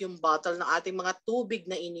vacuum bottle ng ating mga tubig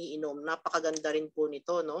na iniinom. Napakaganda rin po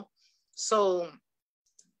nito, no? So,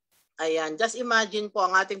 ayan. Just imagine po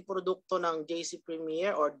ang ating produkto ng JC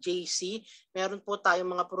Premier or JC. Meron po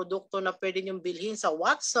tayong mga produkto na pwede niyong bilhin sa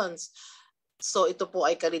Watsons. So ito po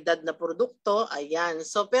ay kalidad na produkto. Ayan.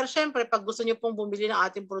 So pero syempre pag gusto niyo pong bumili ng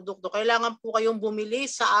ating produkto, kailangan po kayong bumili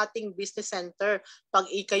sa ating business center pag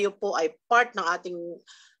kayo po ay part ng ating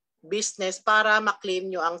business para ma-claim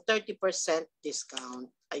nyo ang 30%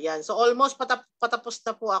 discount. Ayan. So almost patapos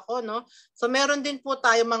na po ako, no? So meron din po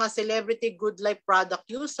tayong mga celebrity good life product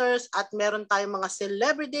users at meron tayong mga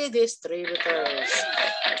celebrity distributors.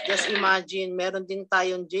 Just imagine, meron din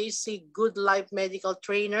tayong JC Good Life Medical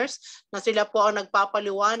Trainers na sila po ang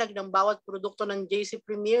nagpapaliwanag ng bawat produkto ng JC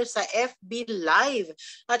Premier sa FB Live.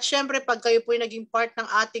 At syempre, pag kayo po ay naging part ng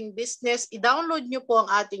ating business, i-download nyo po ang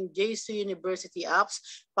ating JC University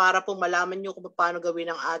apps para po malaman nyo kung paano gawin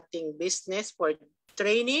ang ating business for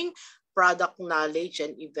training, product knowledge,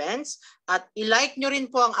 and events. At i-like nyo rin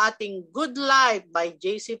po ang ating Good Life by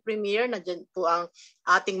JC Premier. Nandiyan po ang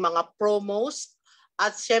ating mga promos.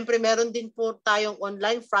 At syempre, meron din po tayong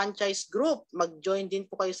online franchise group. Mag-join din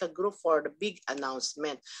po kayo sa group for the big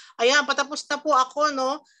announcement. Ayan, patapos na po ako,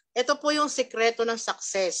 no? Ito po yung sekreto ng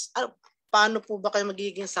success. Paano po ba kayo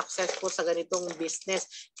magiging successful sa ganitong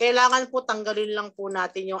business? Kailangan po tanggalin lang po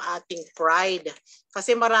natin yung ating pride.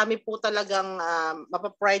 Kasi marami po talagang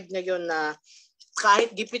mapapride ngayon na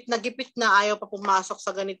kahit gipit na ayaw pa pumasok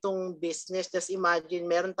sa ganitong business. Just imagine,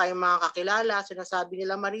 meron tayong mga kakilala, sinasabi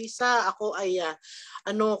nila, Marissa, ako ay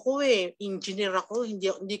engineer ako,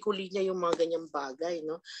 hindi ko linya yung mga ganyang bagay,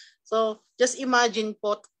 no? So, just imagine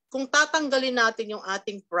po, kung tatanggalin natin yung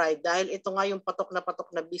ating pride dahil ito nga yung patok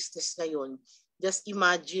na business ngayon, just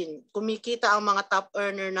imagine, kumikita ang mga top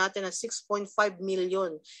earner natin ng 6.5 million.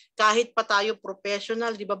 Kahit pa tayo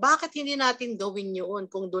professional, di ba? Bakit hindi natin gawin yun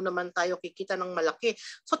kung doon naman tayo kikita ng malaki?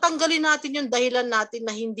 So tanggalin natin yung dahilan natin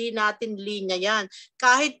na hindi natin linya yan.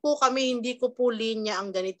 Kahit po kami, hindi ko po linya ang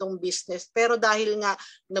ganitong business. Pero dahil nga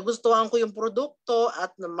nagustuhan ko yung produkto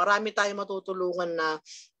at marami tayong matutulungan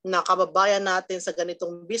na kababayan natin sa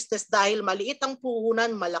ganitong business dahil maliit ang puhunan,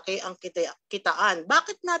 malaki ang kitaan.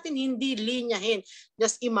 Bakit natin hindi linyahin?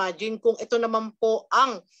 Just imagine kung ito naman po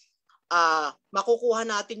ang makukuha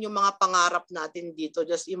natin yung mga pangarap natin dito.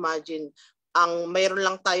 Just imagine, ang mayroon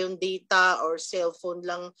lang tayong data or cellphone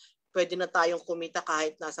lang, pwede na tayong kumita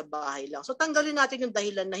kahit nasa bahay lang. So tanggalin natin yung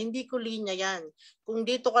dahilan na hindi ko linya yan. Kung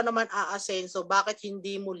dito ka naman aasenso, bakit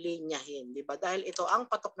hindi mo linyahin? Diba? Dahil ito ang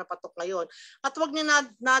patok na patok ngayon. At wag na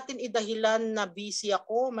natin idahilan na busy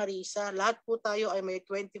ako, Marissa. Lahat po tayo ay may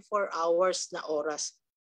 24 hours na oras.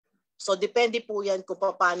 So depende po yan kung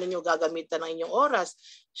paano nyo gagamitan ng inyong oras.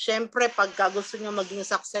 Siyempre, pagka gusto nyo maging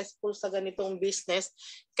successful sa ganitong business,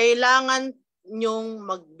 kailangan nyong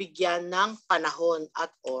magbigyan ng panahon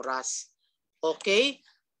at oras. Okay?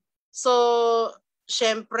 So,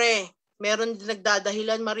 syempre, meron din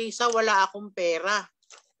nagdadahilan, Marissa, wala akong pera.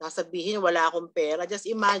 Nasabihin, wala akong pera. Just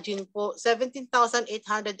imagine po,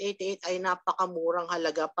 17,888 ay napakamurang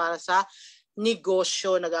halaga para sa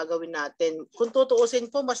negosyo na gagawin natin. Kung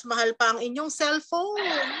tutuusin po, mas mahal pa ang inyong cellphone.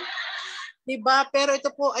 Diba? Pero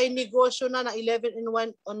ito po ay negosyo na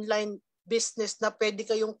 11-in-1 online business na pwede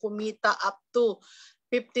kayong kumita up to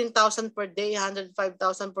 15,000 per day,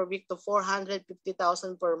 105,000 per week to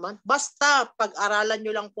 450,000 per month. Basta pag-aralan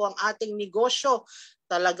nyo lang po ang ating negosyo,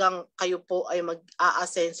 talagang kayo po ay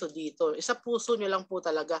mag-aasenso dito. Isa puso nyo lang po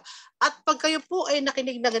talaga. At pag kayo po ay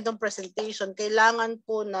nakinig na ganitong presentation, kailangan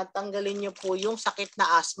po na tanggalin nyo po yung sakit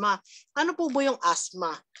na asthma. Ano po ba yung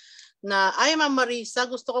asthma? Na, ay Ma'am Marissa,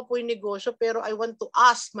 gusto ko po yung negosyo pero I want to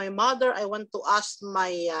ask my mother, I want to ask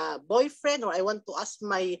my boyfriend, or I want to ask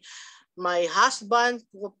my husband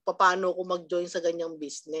paano ko mag-join sa ganyang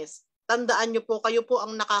business. Tandaan nyo po, kayo po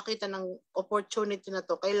ang nakakita ng opportunity na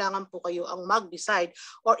to. Kailangan po kayo ang mag-decide.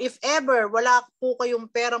 Or if ever, wala po kayong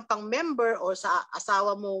perang pang-member or sa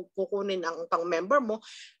asawa mo kukunin ang pang-member mo,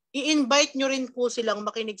 i-invite nyo rin po silang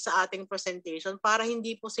makinig sa ating presentation para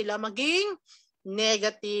hindi po sila maging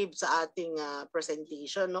negative sa ating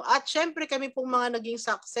presentation. No? At syempre kami pong mga naging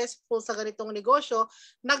successful sa ganitong negosyo,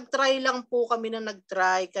 nag-try lang po kami na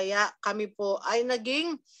nag-try. Kaya kami po ay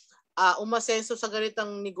naging umasenso sa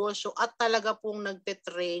ganitong negosyo at talaga pong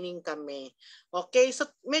nagte-training kami. Okay, so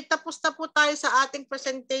may tapos na po tayo sa ating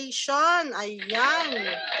presentation.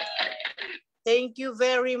 Ayan. Thank you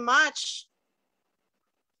very much.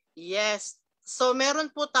 Yes. So meron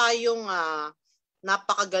po tayong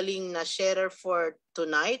napakagaling na sharer for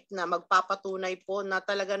tonight na magpapatunay po na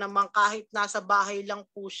talaga namang kahit nasa bahay lang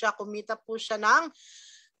po siya, kumita po siya ng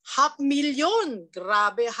 500,000.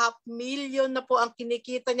 Grabe, 500,000 na po ang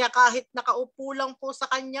kinikita niya kahit nakaupo lang po sa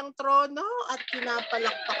kanyang trono at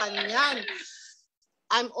pinapalakpakan niyan.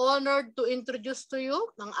 I'm honored to introduce to you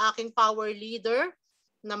ng aking power leader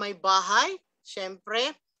na may bahay,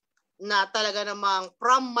 syempre, na talaga namang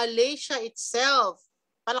from Malaysia itself.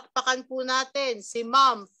 Palakpakan po natin si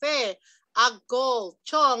Ma'am Fe Agol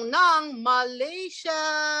Chong ng Malaysia.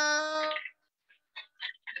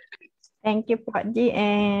 Thank you po,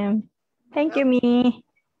 GM. Thank you, Mi.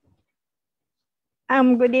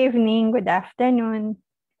 Good evening, good afternoon,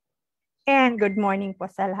 and good morning po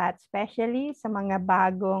sa lahat, especially sa mga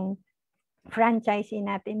bagong franchisee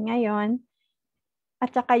natin ngayon,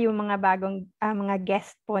 at saka yung mga bagong mga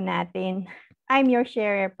guest po natin. I'm your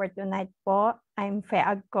sharer for tonight po. I'm Fe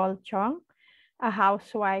Agol Chong, a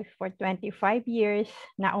housewife for 25 years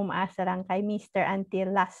na umaasa lang kay Mr.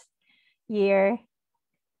 until last year,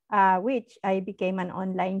 which I became an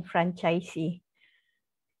online franchisee.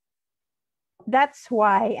 That's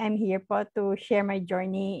why I'm here po to share my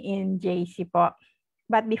journey in JC po.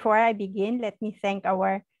 But before I begin, let me thank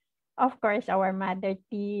of course, our mother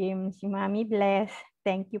team, si Mami Bless.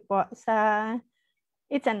 Thank you po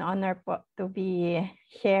it's an honor po to be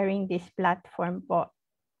sharing this platform po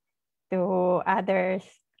to others.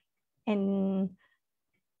 And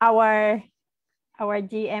our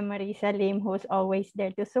GM Marissa Lim, who's always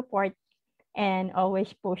there to support and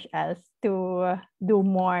always push us to do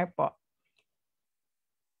more po.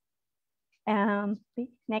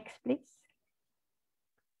 Next, please.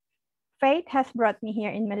 Fate has brought me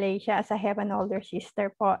here in Malaysia as I have an older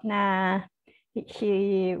sister po na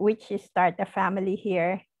she start a family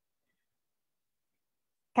here.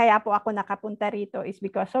 Kaya po ako nakapunta rito is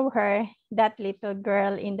because of her, that little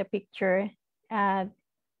girl in the picture.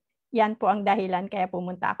 Yan po ang dahilan kaya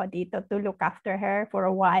pumunta ako dito to look after her for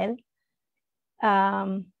a while.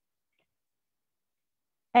 And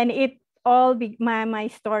my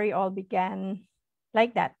story all began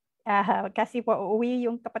like that. Kasi po uwi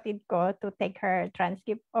yung kapatid ko to take her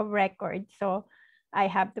transcript of record. So I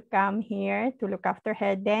have to come here to look after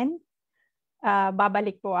her. Then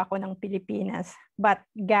babalik po ako ng Pilipinas. But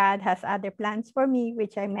God has other plans for me,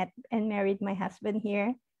 which I met and married my husband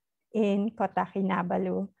here in Toktok,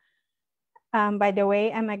 Kinabalu. By the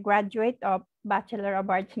way, I'm a graduate of Bachelor of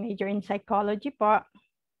Arts major in psychology po,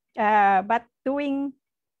 but doing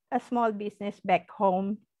a small business back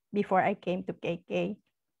home before I came to KK.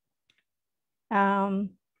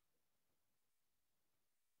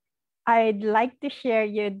 I'd like to share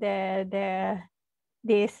you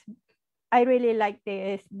this. I really like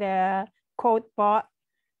the quote po,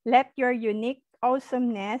 let your unique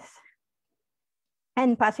awesomeness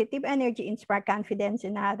and positive energy inspire confidence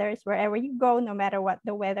in others. Wherever you go, no matter what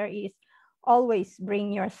the weather is, always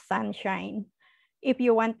bring your sunshine. If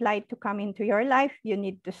you want light to come into your life, you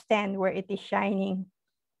need to stand where it is shining.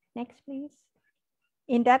 Next, please.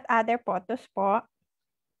 In that other photos po,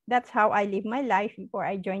 that's how I live my life before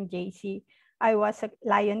I joined JC. I was a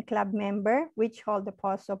Lion Club member, which hold the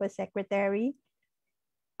post of a secretary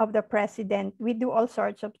of the president. We do all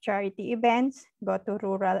sorts of charity events, go to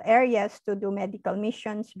rural areas to do medical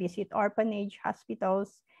missions, visit orphanage,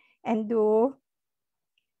 hospitals, and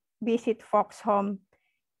visit folks home.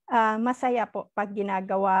 Masaya po pag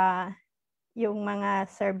ginagawa yung mga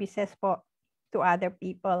services po to other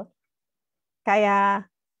people. Kaya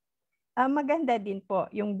maganda din po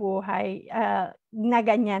yung buhay na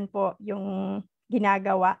ganyan po yung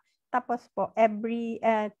ginagawa. Tapos po,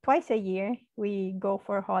 twice a year, we go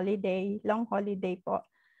for holiday, long holiday po,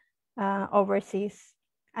 overseas.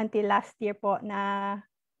 Until last year po na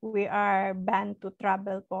we are banned to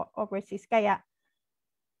travel po overseas. Kaya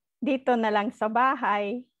dito na lang sa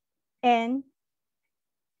bahay, and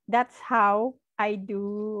that's how I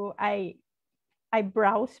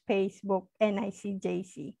browse Facebook and I see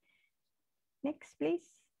JC. Next, please.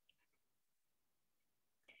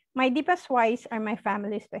 My deepest whys are my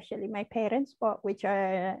family, especially my parents po, which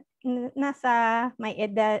are nasa may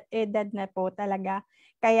edad na po talaga.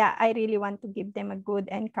 Kaya I really want to give them a good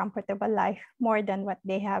and comfortable life more than what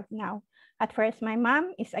they have now. At first, my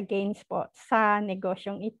mom is against po sa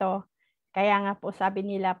negosyong ito. Kaya nga po sabi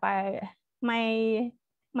nila,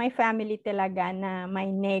 my family talaga na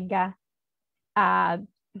may nega.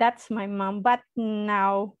 That's my mom. But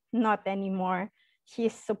now, not anymore.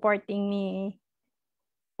 She's supporting me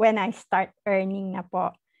when I start earning na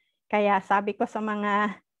po. Kaya sabi ko sa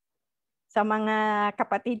mga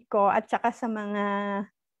kapatid ko at saka sa mga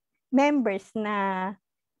members na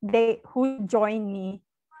who join me,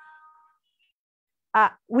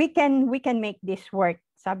 we can make this work.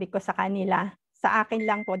 Sabi ko sa kanila. Sa akin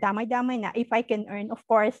lang po, damay-damay na. If I can earn, of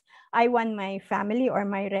course, I want my family or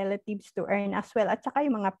my relatives to earn as well. At saka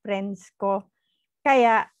yung mga friends ko.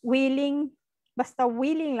 Kaya basta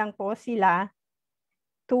willing lang po sila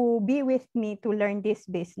to be with me to learn this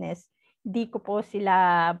business. Di ko po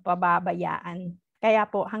sila pababayaan. Kaya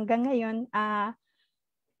po hanggang ngayon,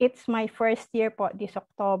 it's my first year po this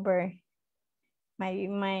October.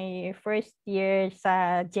 My first year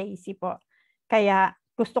sa JC po. Kaya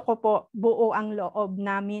gusto ko po buo ang loob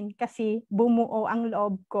namin kasi bumuo ang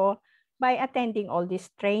loob ko by attending all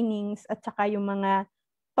these trainings at saka yung mga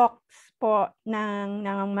talks po ng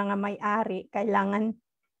mga may-ari. Kailangan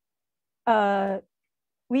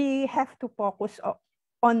we have to focus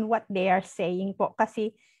on what they are saying po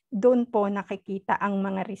kasi doon po nakikita ang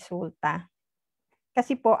mga resulta.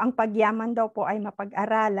 Kasi po ang pagyaman daw po ay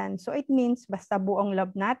mapag-aralan. So it means basta buong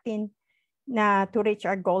love natin na to reach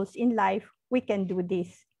our goals in life, we can do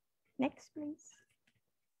this. Next, please.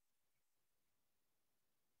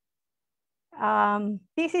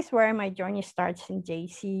 This is where my journey starts in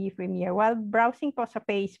JC Premier. While browsing po sa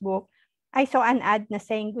Facebook, I saw an ad na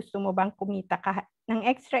saying gusto mo bang kumita ng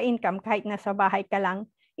extra income kahit nasa bahay ka lang.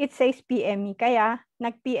 It says PM me. Kaya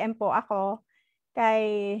nag-PM po ako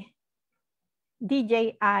kay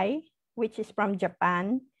DJI, which is from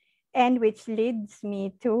Japan, and which leads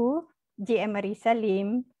me to GM Marissa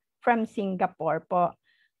Lim from Singapore po.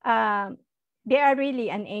 They are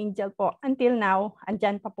really an angel po. Until now,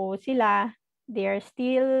 andyan pa po sila. They are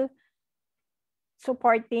still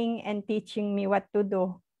supporting and teaching me what to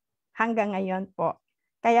do hanggang ngayon po.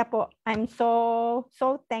 Kaya po, I'm so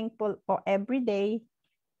thankful po every day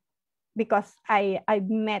because I've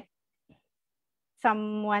met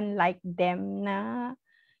someone like them na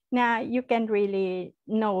you can really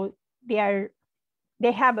know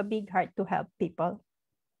they have a big heart to help people.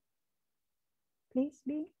 Please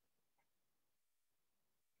be.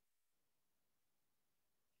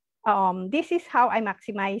 This is how I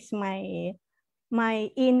maximize my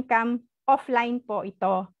income. Offline po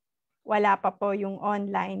ito. Wala pa po yung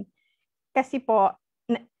online. Kasi po,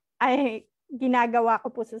 ginagawa ko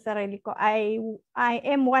po sa sarili ko, I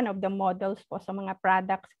am one of the models po sa mga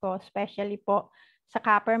products ko, especially po sa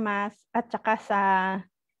copper mask at saka sa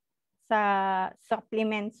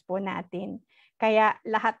supplements po natin. Kaya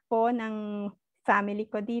lahat po ng family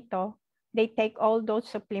ko dito, they take all those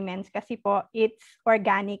supplements kasi po it's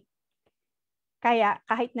organic. Kaya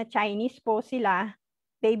kahit na Chinese po sila,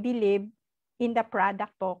 they believe in the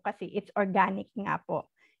product po kasi it's organic nga po.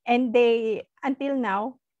 And they, until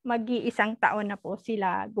now, mag-iisang taon na po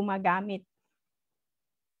sila gumagamit.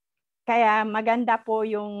 Kaya maganda po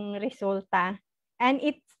yung resulta. And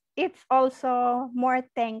it's also more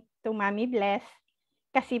thanks to Mami Bless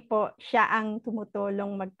kasi po siya ang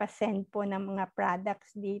tumutulong magpa-send po ng mga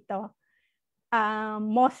products dito.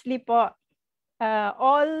 Mostly po,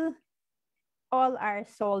 all are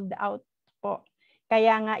sold out po.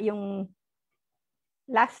 Kaya nga yung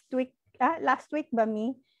last week ba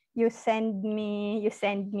you send me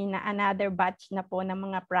na another batch na po ng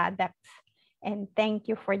mga products. And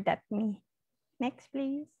thank you for that, me. Next,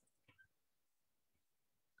 please.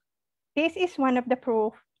 This is one of the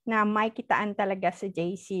proof na may kitaan talaga sa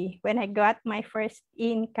JC. When I got my first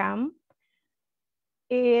income,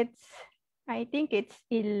 I think it's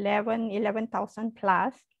 11,000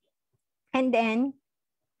 plus. And then,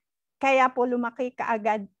 kaya po lumaki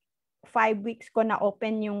kaagad 5 weeks ko na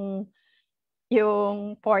open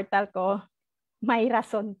yung portal ko. May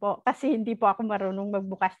rason po kasi hindi po ako marunong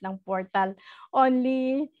magbukas ng portal.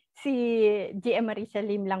 Only si GM Marissa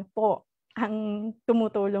Lim lang po ang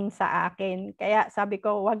tumutulong sa akin. Kaya sabi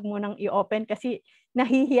ko, wag mo nang i-open kasi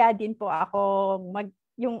nahihiya din po ako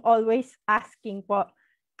yung always asking po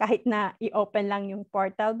kahit na i-open lang yung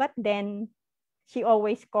portal. But then, she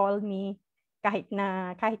always call me kahit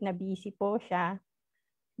na busy po siya.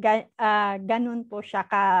 Ganun po siya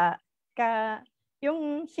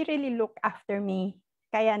yung she really look after me.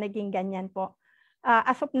 Kaya naging ganyan po.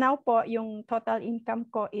 As of now po, yung total income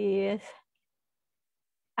ko is,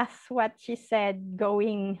 as what she said,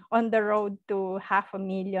 going on the road to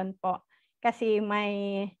 500,000 po. Kasi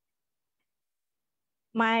may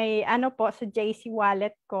ano po sa JC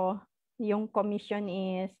wallet ko, yung commission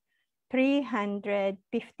is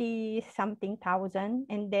 350 something thousand.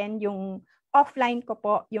 And then yung offline ko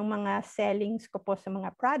po, yung mga sellings ko po sa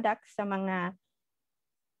mga products, sa mga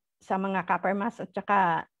copper mask at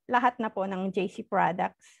saka lahat na po ng JC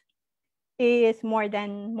products is more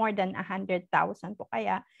than 100,000 po.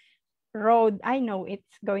 Kaya road, I know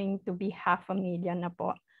it's going to be 500,000 na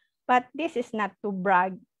po. But this is not to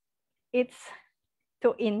brag. It's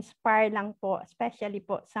to inspire lang po, especially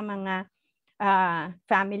po sa mga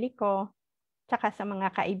family ko, tsaka sa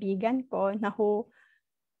mga kaibigan ko na who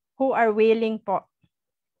are willing po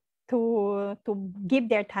to give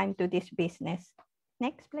their time to this business.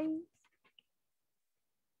 Next, please.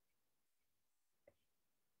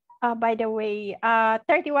 By the way,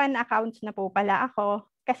 31 accounts na po pala ako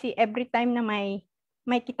kasi every time na may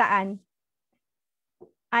kitaan,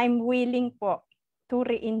 I'm willing po to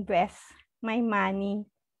reinvest my money.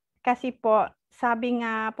 Kasi po, sabi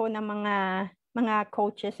nga po ng mga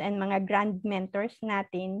coaches and mga grand mentors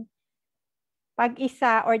natin, pag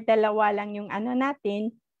isa or dalawa lang yung ano natin,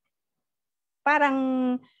 parang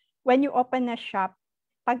when you open a shop,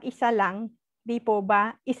 pag isa lang, di po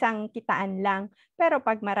ba, isang kitaan lang. Pero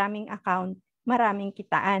pag maraming account, maraming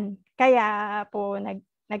kitaan. Kaya po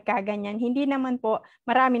nagkaganyan. Hindi naman po,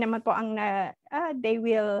 marami naman po ang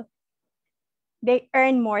they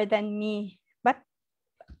earn more than me. But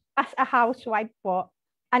as a housewife po,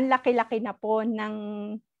 ang laki-laki na po ng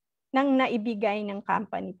naibigay ng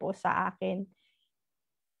company po sa akin.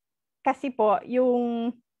 Kasi po,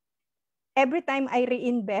 yung every time I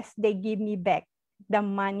reinvest, they give me back the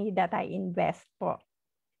money that I invest po.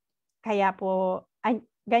 Kaya po,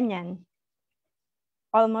 ganyan.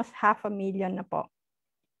 Almost 500,000 na po.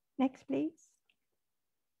 Next, please.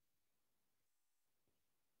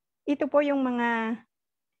 Ito po yung mga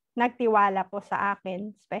nagtiwala po sa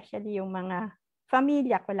akin, especially yung mga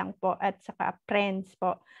familya ko lang po at saka friends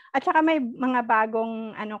po. At saka may mga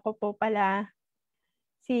bagong ano ko po pala,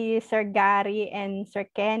 si Sir Gary and Sir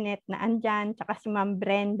Kenneth na andyan, tsaka si Ma'am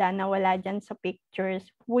Brenda na wala dyan sa pictures,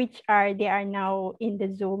 they are now in the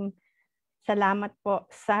Zoom. Salamat po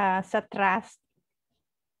sa trust.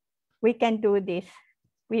 We can do this.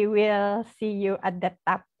 We will see you at the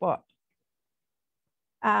top po.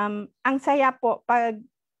 Ang saya po pag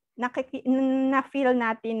na-feel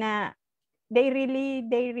natin na they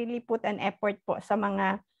really put an effort po sa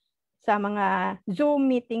mga Zoom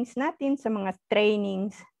meetings natin, sa mga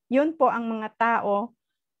trainings. Yun po ang mga tao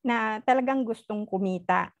na talagang gustong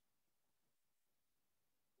kumita.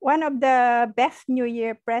 One of the best New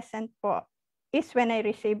Year present po is when I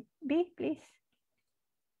receive, please.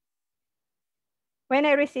 When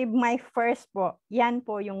I receive my first po, yan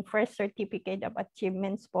po yung first certificate of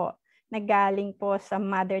achievements po, na galing po sa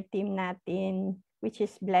mother team natin, which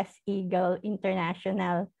is Blessed Eagle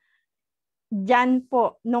International. Diyan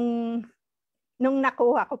po, nung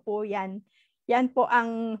nakuha ko po yan po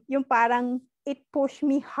yung parang it pushed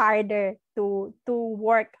me harder to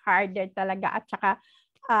work harder talaga at saka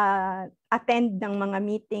attend ng mga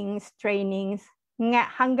meetings, trainings.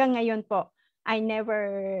 Hanggang ngayon po, I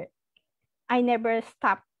never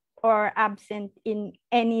stop or absent in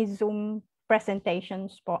any Zoom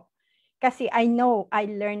presentations po. Kasi I know I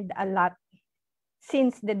learned a lot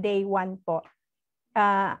since the day one po.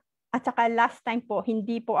 At saka last time po,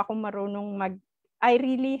 hindi po ako marunong I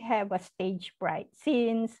really have a stage fright.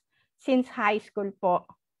 Since high school po,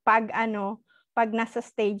 pag nasa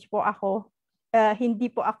stage po ako,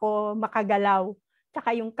 hindi po ako makagalaw.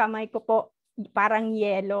 Tsaka yung kamay ko po, parang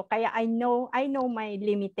yellow. Kaya I know my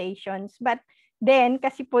limitations. But then,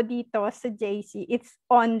 kasi po dito sa JC, it's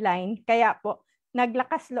online. Kaya po,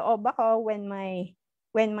 naglakas loob ako when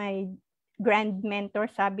my grand mentor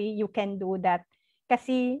sabi, you can do that.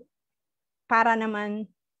 Kasi para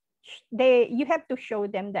naman you have to show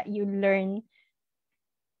them that you learn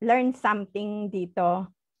something dito.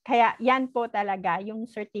 Kaya yan po talaga, yung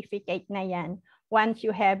certificate na yan. Once you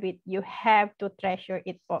have it, you have to treasure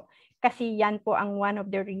it po. Kasi yan po ang one of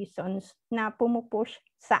the reasons na pumupush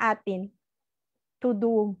sa atin to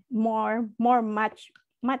do much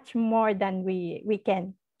more than we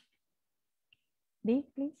can. Please.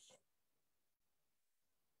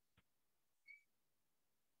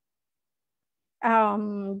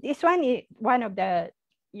 This one is one of the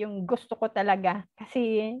yung gusto ko talaga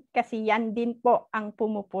kasi yan din po ang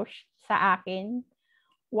pumupush sa akin,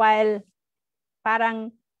 while parang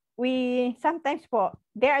sometimes po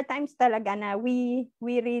there are times talaga na we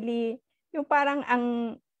really yung parang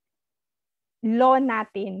ang law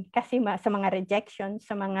natin kasi sa mga rejection,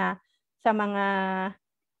 sa mga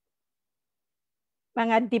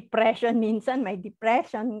depression, minsan may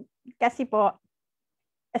depression kasi po,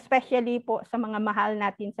 especially po sa mga mahal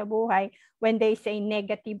natin sa buhay, when they say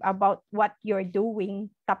negative about what you're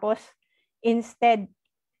doing, tapos instead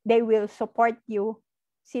they will support you,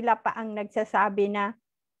 sila pa ang nagsasabi na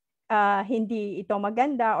hindi ito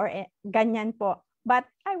maganda or ganyan po. But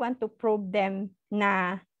I want to prove them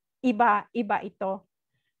na iba ito.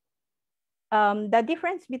 The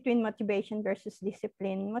difference between motivation versus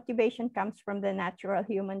discipline. Motivation comes from the natural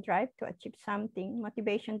human drive to achieve something.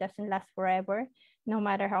 Motivation doesn't last forever, no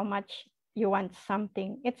matter how much you want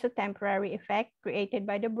something. It's a temporary effect created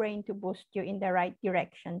by the brain to boost you in the right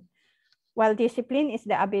direction. While discipline is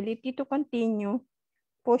the ability to continue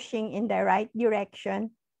pushing in the right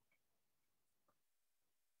direction.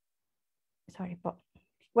 Sorry po.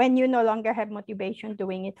 When you no longer have motivation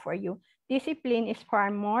doing it for you. Discipline is far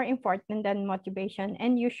more important than motivation,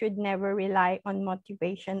 and you should never rely on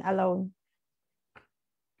motivation alone.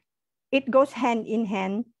 It goes hand in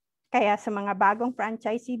hand. Kaya sa mga bagong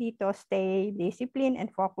franchisee dito, stay disciplined and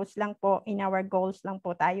focus lang po in our goals lang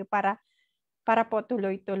po tayo para po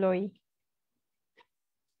tuloy-tuloy.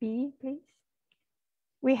 Please.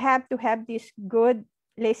 We have to have this good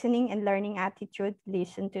listening and learning attitude.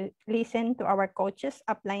 Listen to our coaches,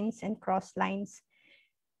 uplines and crosslines.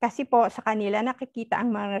 Kasi po sa kanila nakikita ang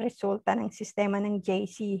mga resulta ng sistema ng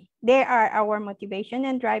JC. They are our motivation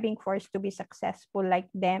and driving force to be successful like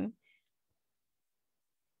them.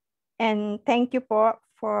 And thank you po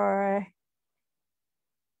for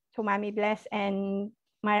Mami Bless and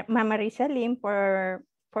Mama Marissa Lim for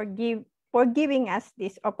giving us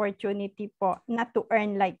this opportunity po not to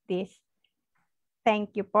earn like this.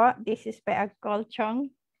 Thank you po. This is Peag Colchong.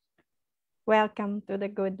 Welcome to the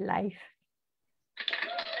good life.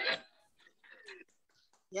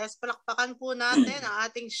 Yes, palakpakan po natin ang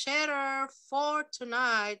ating sharer for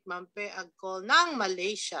tonight, Ma'am Peag Col ng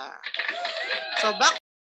Malaysia. So back